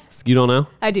going to ask? You don't know?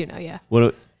 I do know, yeah.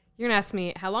 What? You're going to ask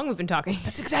me how long we've been talking.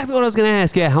 That's exactly what I was going to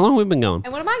ask. Yeah, how long have we been going?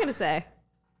 And what am I going to say?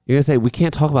 You're going to say, we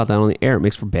can't talk about that on the air. It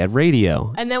makes for bad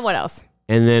radio. And then what else?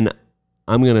 And then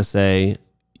I'm going to say,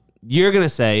 you're going to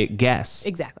say, guess.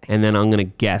 Exactly. And then I'm going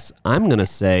to guess. I'm going to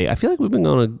say, I feel like we've been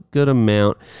going a good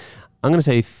amount. I'm going to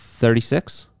say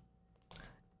 36.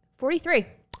 43.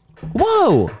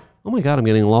 Whoa. Oh my God, I'm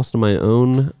getting lost in my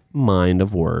own mind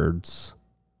of words.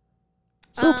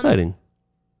 So exciting.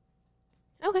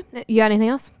 Okay. You got anything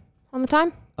else on the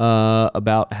time?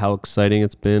 About how exciting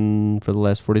it's been for the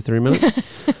last 43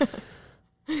 minutes?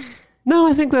 No,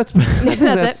 I think that's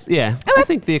it. Yeah. Okay. I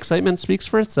think the excitement speaks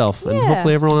for itself, and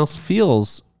hopefully everyone else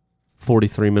feels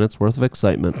 43 minutes worth of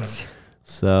excitement.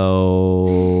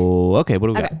 So, okay, what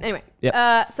do we got? Anyway.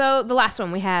 Yep. So the last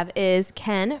one we have is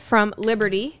Ken from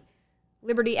Liberty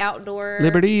Outdoor.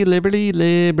 Liberty. I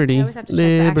always have to check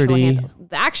the actual handle.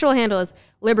 The actual handle is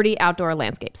Liberty Outdoor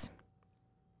Landscapes.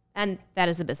 And that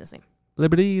is the business name.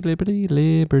 Liberty.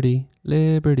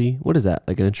 What is that?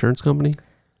 Like an insurance company?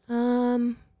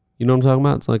 You know what I'm talking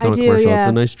about? It's like on a commercial. Yeah. It's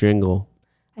a nice jingle.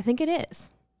 I think it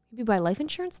is. Maybe buy life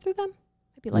insurance through them?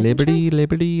 Maybe life Liberty.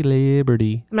 insurance?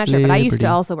 Liberty. I'm not sure, but I used to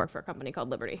also work for a company called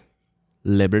Liberty.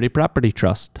 Liberty Property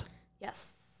Trust.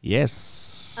 Yes.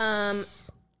 Yes.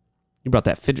 You brought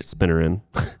that fidget spinner in.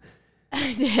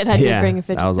 I did. I did bring a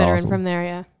fidget spinner awesome. in from there,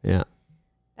 yeah. Yeah.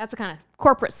 That's the kind of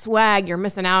corporate swag you're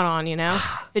missing out on, you know?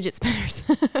 Fidget spinners.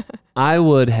 I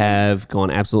would have gone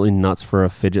absolutely nuts for a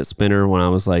fidget spinner when I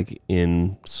was like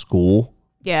in school.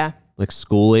 Yeah. Like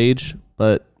school age.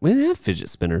 But we didn't have fidget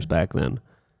spinners back then.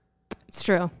 It's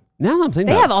true. Now that I'm thinking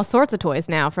They about have all sorts of toys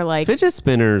now for like... fidget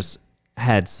spinners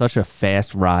had such a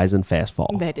fast rise and fast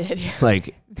fall. They did, yeah.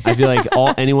 Like, I feel like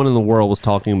anyone in the world was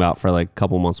talking about for like a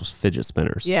couple months was fidget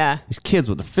spinners. Yeah. These kids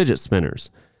with the fidget spinners.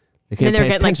 And then they're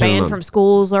getting like banned from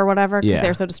schools or whatever because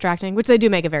they're so distracting, which they do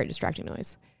make a very distracting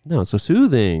noise. No, it's so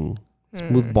soothing.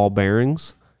 Smooth ball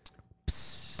bearings.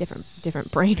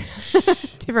 Different brain,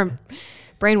 different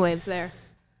brain waves there,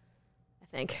 I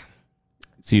think.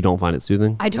 So you don't find it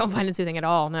soothing? I don't find it soothing at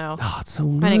all, no. Oh, it's so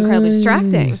nice. I find it incredibly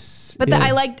distracting. But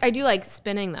yeah. I do like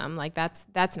spinning them. Like that's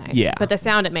nice. Yeah. But the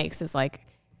sound it makes is like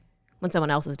when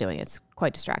someone else is doing it, it's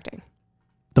quite distracting.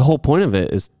 The whole point of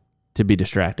it is to be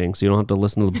distracting, so you don't have to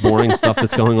listen to the boring stuff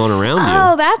that's going on around you.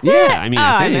 Oh, that's it? Yeah, I mean,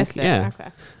 I think, missed it. Yeah.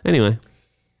 Okay. Anyway.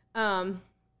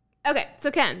 Okay,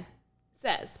 so Ken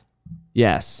says,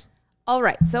 Yes. all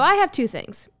right, so I have two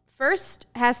things. First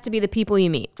has to be the people you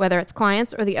meet, whether it's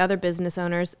clients or the other business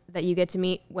owners that you get to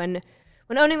meet when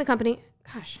owning the company.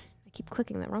 Gosh, I keep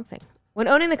clicking that wrong thing. When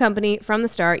owning the company from the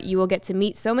start, you will get to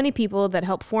meet so many people that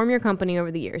help form your company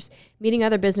over the years. Meeting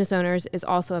other business owners is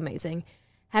also amazing.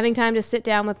 Having time to sit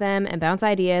down with them and bounce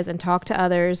ideas and talk to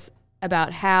others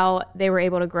about how they were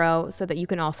able to grow so that you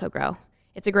can also grow.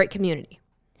 It's a great community.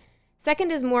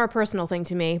 Second is more a personal thing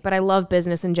to me, but I love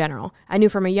business in general. I knew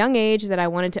from a young age that I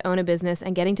wanted to own a business,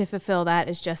 and getting to fulfill that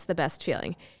is just the best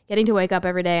feeling. Getting to wake up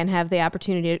every day and have the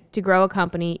opportunity to grow a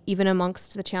company, even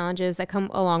amongst the challenges that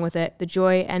come along with it, the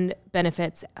joy and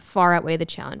benefits far outweigh the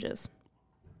challenges.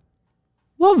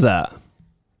 Love that.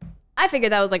 I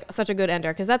figured that was like such a good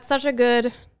ender because that's such a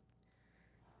good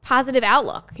positive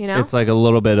outlook, you know? It's like a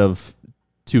little bit of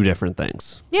two different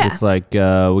things. Yeah. It's like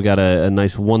we got a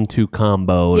nice 1-2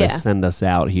 combo to Yeah. send us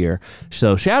out here.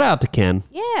 So shout out to Ken.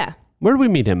 Yeah. Where did we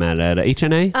meet him at? At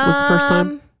HNA was the first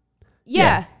time?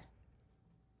 Yeah.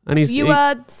 And You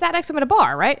sat next to him at a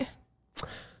bar, right?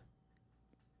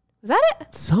 Was that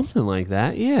it? something like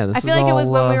that. Yeah. This I feel like it was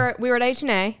when we were at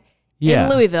H&A yeah, in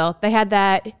Louisville. They had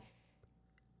that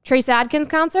Trace Adkins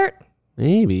concert,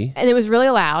 maybe. and it was really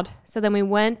loud. So then we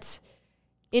went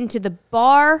into the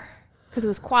bar because it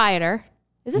was quieter.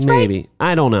 Is this right? Maybe.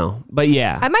 I don't know. But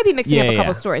yeah. I might be mixing up a couple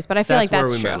yeah. stories, but I feel That's like where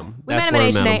that's we true. met him. We That's met him where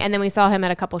at we met H&A, him. and then we saw him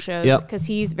at a couple shows Yep. because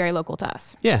he's very local to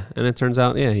us. Yeah, and it turns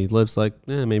out, he lives like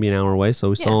maybe an hour away. So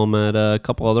we saw him at a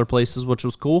couple other places, which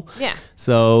was cool. Yeah.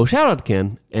 So shout out to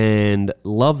Ken and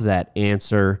love that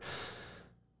answer.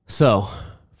 So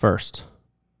first,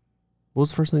 what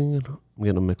was the first thing? I'm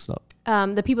getting them mixed up.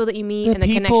 The people that you meet The and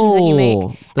the connections that you make.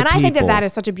 The And I think that people. that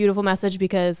is such a beautiful message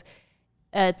because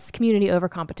it's community over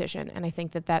competition. And I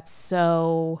think that that's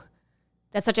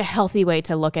such a healthy way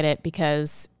to look at it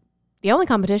because the only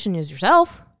competition is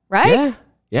yourself, right? Yeah,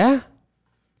 yeah.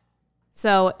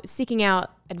 So seeking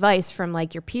out advice from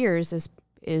like your peers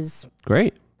is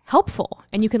Great. helpful.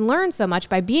 And you can learn so much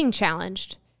by being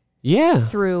challenged Yeah.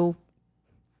 through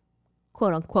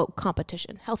quote unquote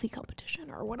competition, healthy competition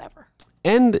or whatever.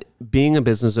 And being a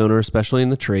business owner, especially in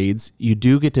the trades, you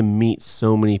do get to meet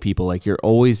so many people. Like you're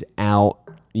always out,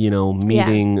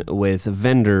 meeting with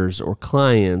vendors or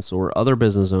clients or other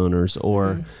business owners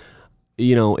or,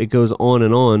 it goes on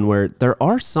and on where there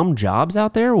are some jobs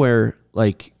out there where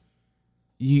like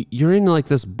you're in like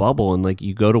this bubble and like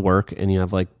you go to work and you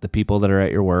have like the people that are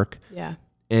at your work. Yeah.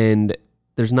 And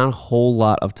there's not a whole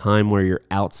lot of time where you're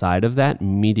outside of that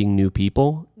meeting new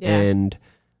people. Yeah. And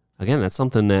again, that's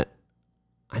something that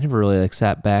I never really like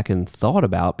sat back and thought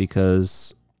about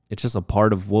because it's just a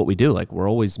part of what we do. Like we're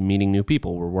always meeting new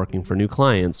people. We're working for new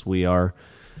clients. We are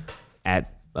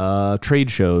at trade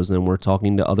shows and we're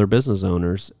talking to other business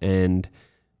owners. And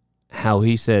how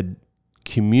he said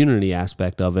community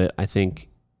aspect of it, I think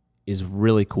is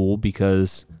really cool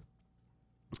because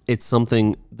it's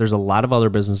something, there's a lot of other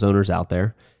business owners out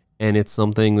there and it's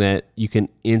something that you can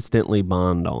instantly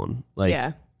bond on.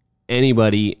 Like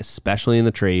anybody, especially in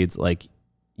the trades, like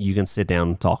you can sit down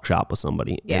and talk shop with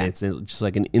somebody and it's just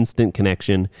like an instant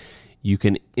connection. You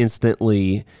can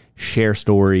instantly share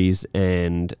stories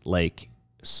and like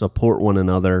support one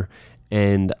another.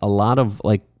 And a lot of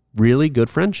like really good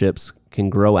friendships can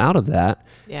grow out of that.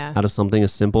 Yeah. Out of something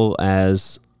as simple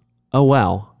as, oh,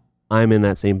 wow, I'm in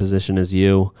that same position as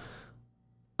you.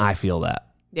 I feel that.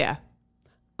 Yeah.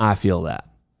 I feel that.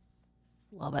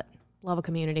 Love it. Love a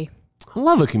community. I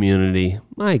love a community.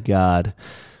 My God.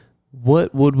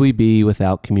 What would we be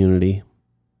without community?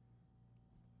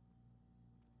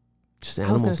 Just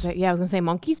animals. I was going to say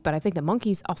monkeys, but I think that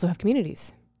monkeys also have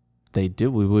communities. They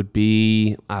do. We would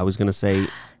be, I was going to say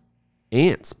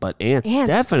ants, but ants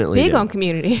definitely big do. on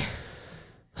community.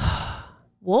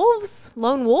 Wolves?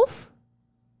 Lone wolf?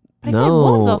 But I No. feel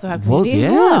like wolves also have communities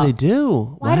as yeah, well. they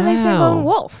do. Why do they say lone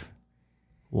wolf?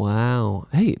 Wow.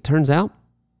 Hey, it turns out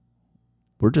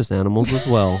we're just animals as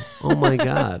well. Oh my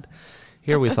God.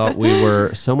 Here we thought we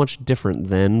were so much different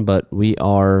then, but we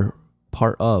are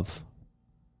part of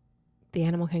the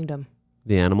animal kingdom.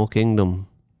 The animal kingdom.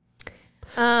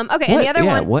 Okay, what? And the other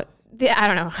one. What? I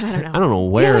don't know. I don't know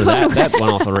where that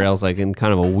went off the rails, like in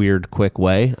kind of a weird, quick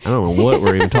way. I don't know what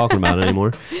we're even talking about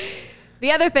anymore.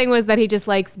 The other thing was that he just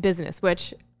likes business,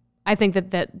 which I think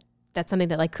that's something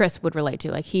that like Chris would relate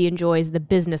to. Like he enjoys the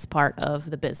business part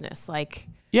of the business. Like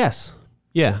yes,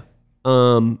 yeah.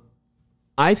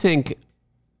 I think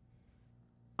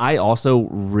I also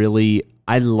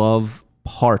I love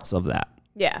parts of that.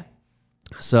 Yeah.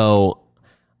 So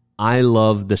I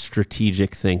love the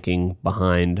strategic thinking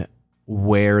behind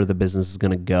where the business is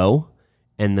going to go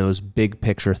and those big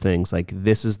picture things. Like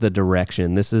this is the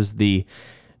direction. This is the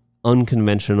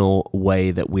unconventional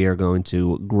way that we are going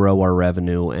to grow our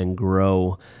revenue and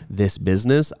grow this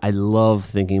business. I love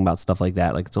thinking about stuff like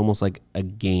that. Like it's almost like a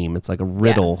game. It's like a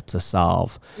riddle to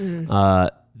solve.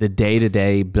 The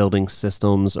day-to-day building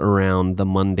systems around the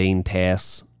mundane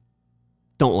tasks,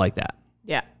 don't like that.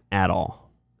 Yeah. At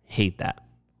all. Hate that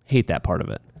part of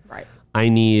it. Right. I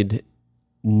need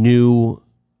new,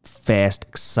 fast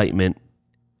excitement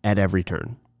at every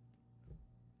turn.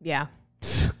 Yeah.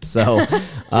 So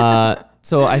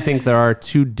I think there are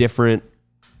two different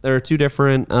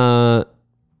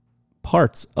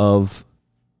parts of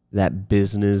that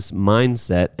business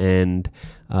mindset, and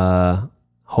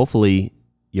hopefully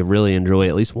you really enjoy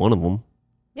at least one of them.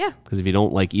 Yeah. Because if you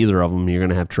don't like either of them, you're going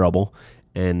to have trouble.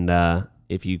 And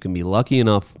if you can be lucky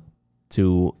enough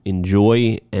to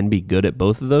enjoy and be good at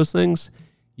both of those things,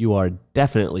 you are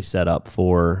definitely set up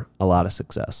for a lot of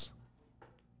success.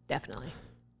 Definitely.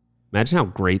 Imagine how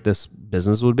great this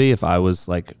business would be if I was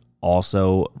like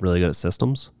also really good at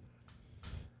systems.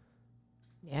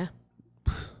 Yeah.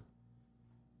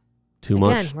 Too Again,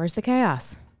 much. Where's the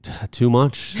chaos? Too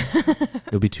much.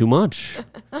 It would be too much.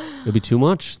 It would be too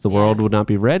much. The world would not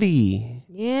be ready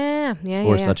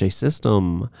for such a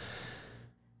system.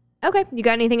 Okay. You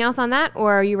got anything else on that?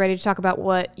 Or are you ready to talk about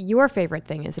what your favorite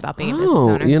thing is about being a business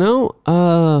owner?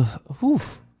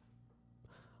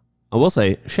 I will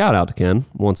say shout out to Ken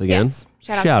once again. Yes,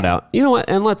 shout out. You know what?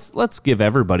 And let's give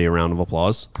everybody a round of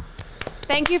applause.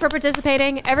 Thank you for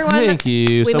participating. Everyone, thank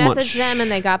you so much. We messaged them and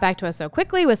they got back to us so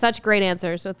quickly with such great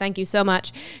answers. So thank you so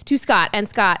much to Scott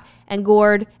and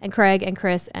Gord and Craig and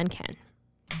Chris and Ken.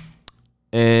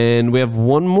 And we have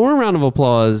one more round of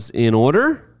applause in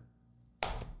order.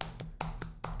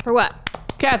 For what?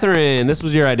 Catherine, this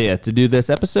was your idea to do this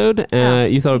episode.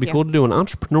 You thought it would be cool to do an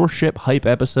entrepreneurship hype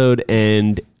episode,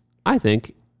 and I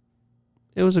think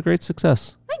it was a great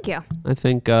success. Thank you. I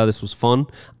think this was fun.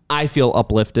 I feel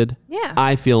uplifted. Yeah.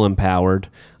 I feel empowered.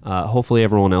 Hopefully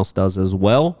everyone else does as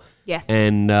well. Yes.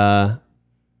 And all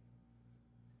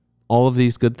of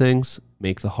these good things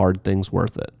make the hard things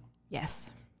worth it.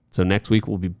 Yes. So next week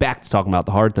we'll be back to talking about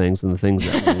the hard things and the things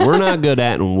that we're not good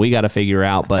at and we got to figure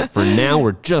out. But for now,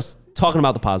 we're just talking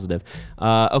about the positive.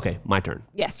 Okay, my turn.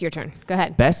 Yes, your turn. Go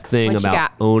ahead. Best thing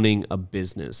about owning a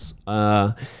business.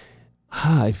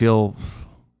 I feel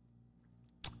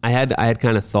I had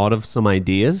kind of thought of some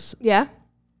ideas. Yeah.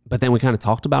 But then we kind of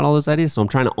talked about all those ideas. So I'm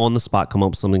trying to on the spot come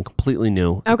up with something completely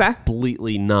new. Okay.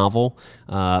 Completely novel.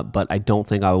 But I don't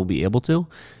think I will be able to.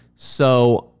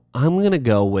 So I'm going to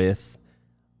go with,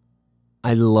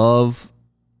 I love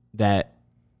that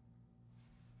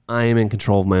I am in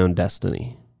control of my own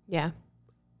destiny. Yeah.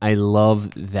 I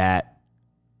love that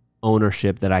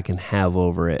ownership that I can have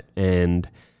over it. And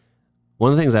one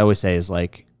of the things I always say is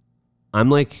like, I'm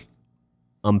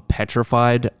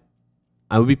petrified.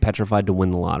 I would be petrified to win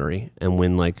the lottery and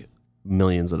win like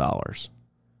millions of dollars.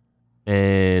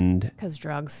 And because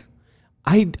drugs.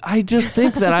 I just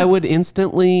think that I would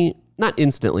not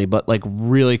instantly, but like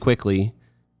really quickly.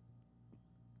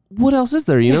 What else is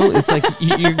there? You know, it's like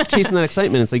you're chasing that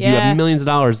excitement. It's like you have millions of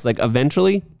dollars. It's like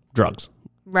eventually drugs.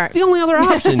 Right. It's the only other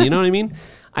option. You know what I mean?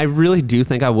 I really do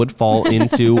think I would fall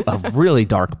into a really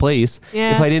dark place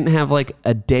if I didn't have like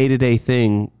a day-to-day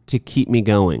thing to keep me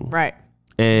going. Right.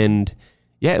 And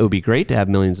yeah, it would be great to have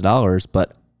millions of dollars,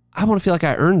 but I want to feel like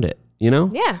I earned it, you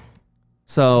know? Yeah.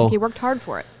 So you worked hard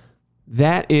for it.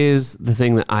 That is the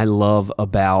thing that I love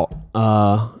about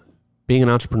being an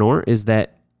entrepreneur is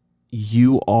that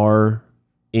you are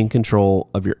in control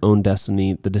of your own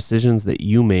destiny. The decisions that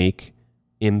you make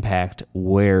impact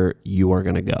where you are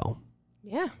going to go.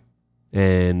 Yeah.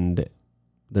 And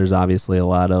there's obviously a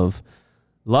lot of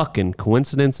luck and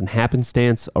coincidence and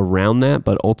happenstance around that,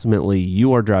 but ultimately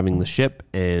you are driving the ship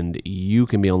and you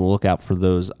can be on the lookout for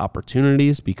those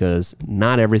opportunities because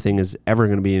not everything is ever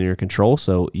going to be in your control.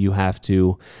 So you have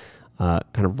to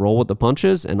kind of roll with the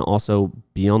punches and also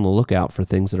be on the lookout for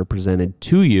things that are presented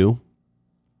to you.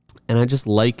 And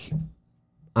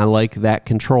I like that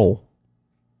control.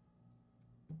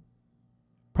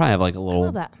 Probably have like a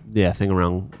little thing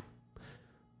around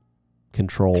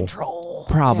control.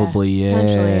 Probably, yeah.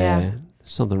 Potentially, yeah.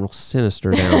 Something real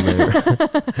sinister down there.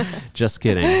 Just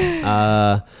kidding.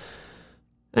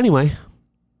 Anyway,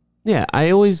 yeah,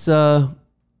 I always, and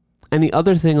the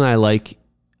other thing that I like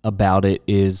about it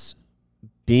is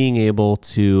being able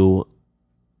to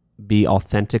be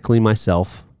authentically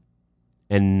myself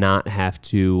and not have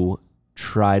to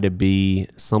try to be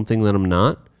something that I'm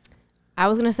not. I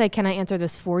was going to say, can I answer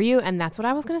this for you? And that's what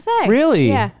I was going to say. Really?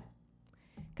 Yeah.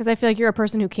 Because I feel like you're a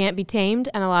person who can't be tamed,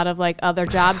 and a lot of like other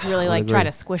jobs really like try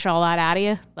to squish all that out of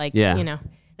you. Like, you know,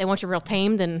 they want you real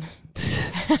tamed, and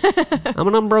I'm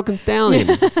an unbroken stallion,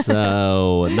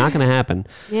 so not going to happen.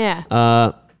 Yeah.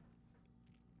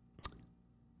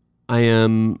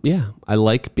 I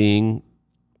like being,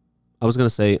 I was going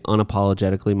to say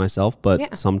unapologetically myself,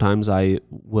 but sometimes I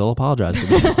will apologize to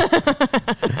people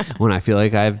when I feel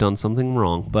like I've done something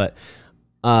wrong. But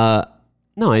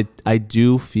no, I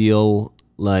do feel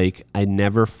like I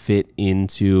never fit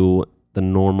into the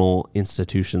normal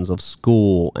institutions of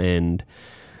school and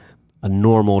a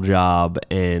normal job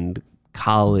and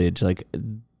college. Like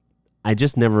I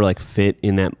just never like fit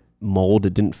in that mold.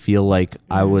 It didn't feel like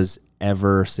I was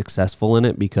ever successful in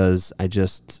it because I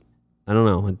don't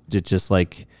know. It's just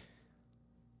like,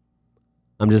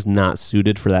 I'm just not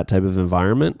suited for that type of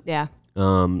environment. Yeah.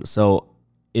 So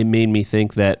it made me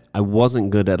think that I wasn't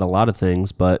good at a lot of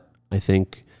things, but I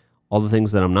think all the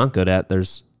things that I'm not good at,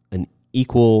 there's an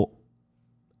equal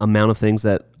amount of things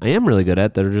that I am really good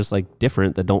at that are just like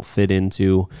different, that don't fit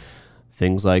into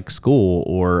things like school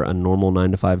or a normal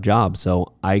 9-to-5 job.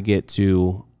 So I get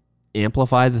to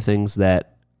amplify the things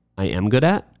that I am good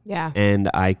at. Yeah. And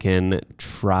I can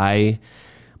try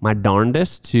my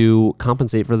darndest to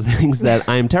compensate for the things that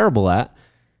I am terrible at,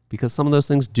 because some of those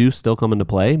things do still come into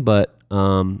play. But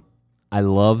I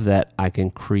love that I can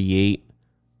create.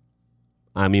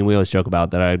 I mean, we always joke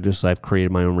about that. I've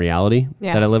created my own reality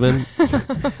that I live in.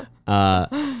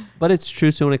 But it's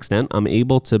true to an extent. I'm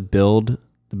able to build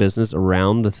the business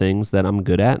around the things that I'm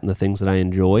good at and the things that I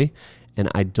enjoy. And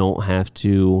I don't have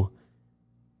to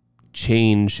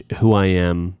change who I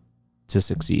am to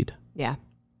succeed. Yeah.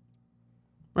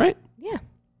 Right? Yeah.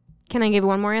 Can I give you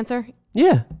one more answer?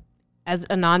 Yeah. As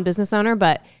a non-business owner,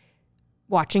 but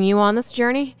watching you on this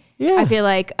journey, I feel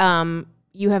like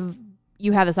you have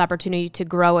this opportunity to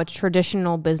grow a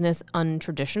traditional business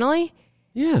untraditionally.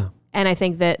 Yeah. And I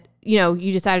think that,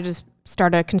 you decided to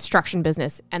start a construction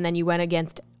business, and then you went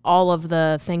against all of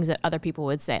the things that other people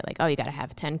would say, like, oh, you got to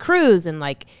have 10 crews, and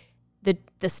like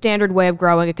the standard way of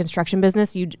growing a construction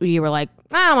business, you were like,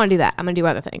 I don't want to do that. I'm going to do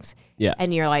other things. Yeah.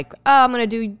 And you're like, oh, I'm going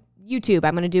to do YouTube.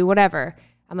 I'm going to do whatever.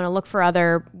 I'm going to look for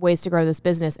other ways to grow this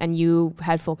business. And you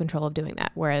had full control of doing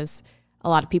that. Whereas a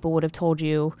lot of people would have told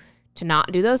you to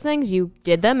not do those things. You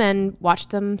did them and watched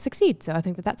them succeed. So I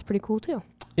think that that's pretty cool too.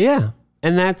 Yeah.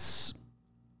 And that's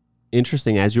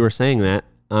interesting. As you were saying that,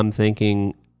 I'm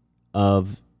thinking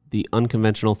of the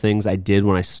unconventional things I did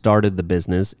when I started the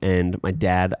business. And my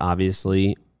dad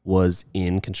obviously was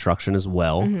in construction as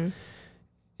well. Mm-hmm.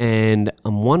 And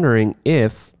I'm wondering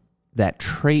if that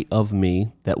trait of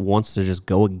me that wants to just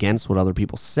go against what other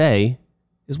people say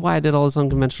is why I did all this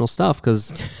unconventional stuff,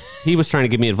 because he was trying to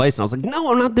give me advice and I was like, no,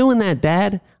 I'm not doing that,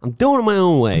 Dad. I'm doing it my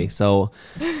own way. So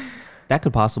that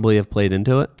could possibly have played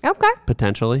into it. Okay.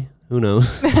 Potentially. Who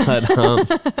knows? But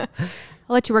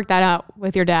I'll let you work that out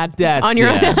with your dad on your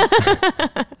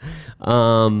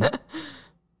own.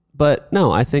 But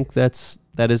no, I think that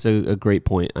is a great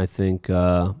point. I think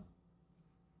as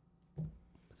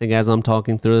I'm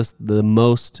talking through this, the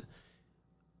most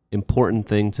important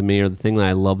thing to me, or the thing that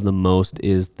I love the most,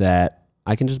 is that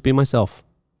I can just be myself.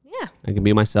 Yeah. I can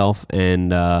be myself,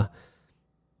 and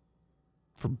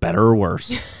for better or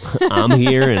worse, I'm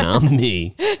here and I'm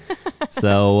me.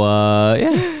 So,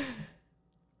 yeah.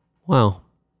 Wow.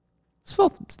 This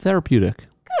felt therapeutic.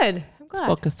 Good. I'm glad. It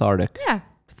felt cathartic. Yeah.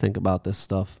 To think about this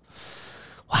stuff.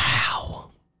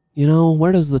 Wow.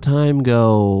 where does the time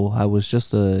go? I was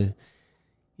just a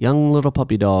young little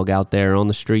puppy dog out there on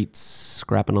the streets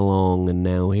scrapping along, and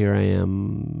now here I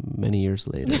am many years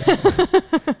later.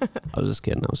 I was just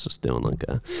kidding. I was just doing like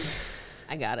a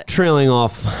I got it. trailing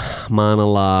off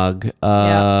monologue.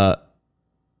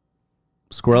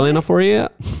 Squirrely enough for you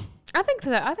yet? I think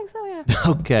so, yeah.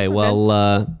 Okay,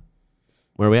 well,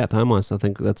 where are we at time-wise? I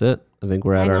think that's it. I think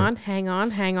we're at Hang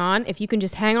on. If you can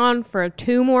just hang on for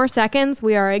 2 more seconds,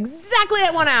 we are exactly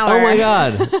at 1 hour. Oh my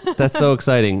God. That's so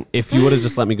exciting. If you would have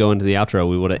just let me go into the outro,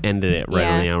 we would have ended it right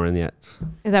on the hour and yet.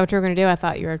 Is that what you were going to do? I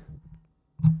thought you were...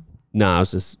 No, I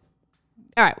was just...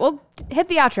 All right, well, hit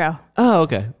the outro. Oh,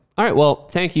 okay. All right, well,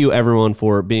 thank you everyone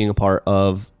for being a part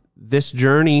of this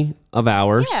journey of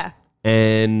ours. Yeah.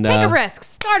 And take a risk.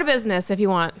 Start a business if you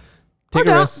want. Take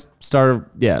a risk.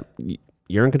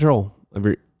 You're in control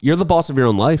of you're the boss of your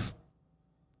own life.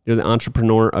 You're the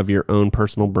entrepreneur of your own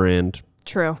personal brand.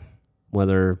 True. All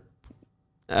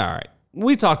right.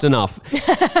 We talked enough.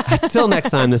 Until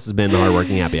next time, this has been the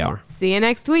Hardworking Happy Hour. See you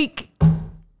next week.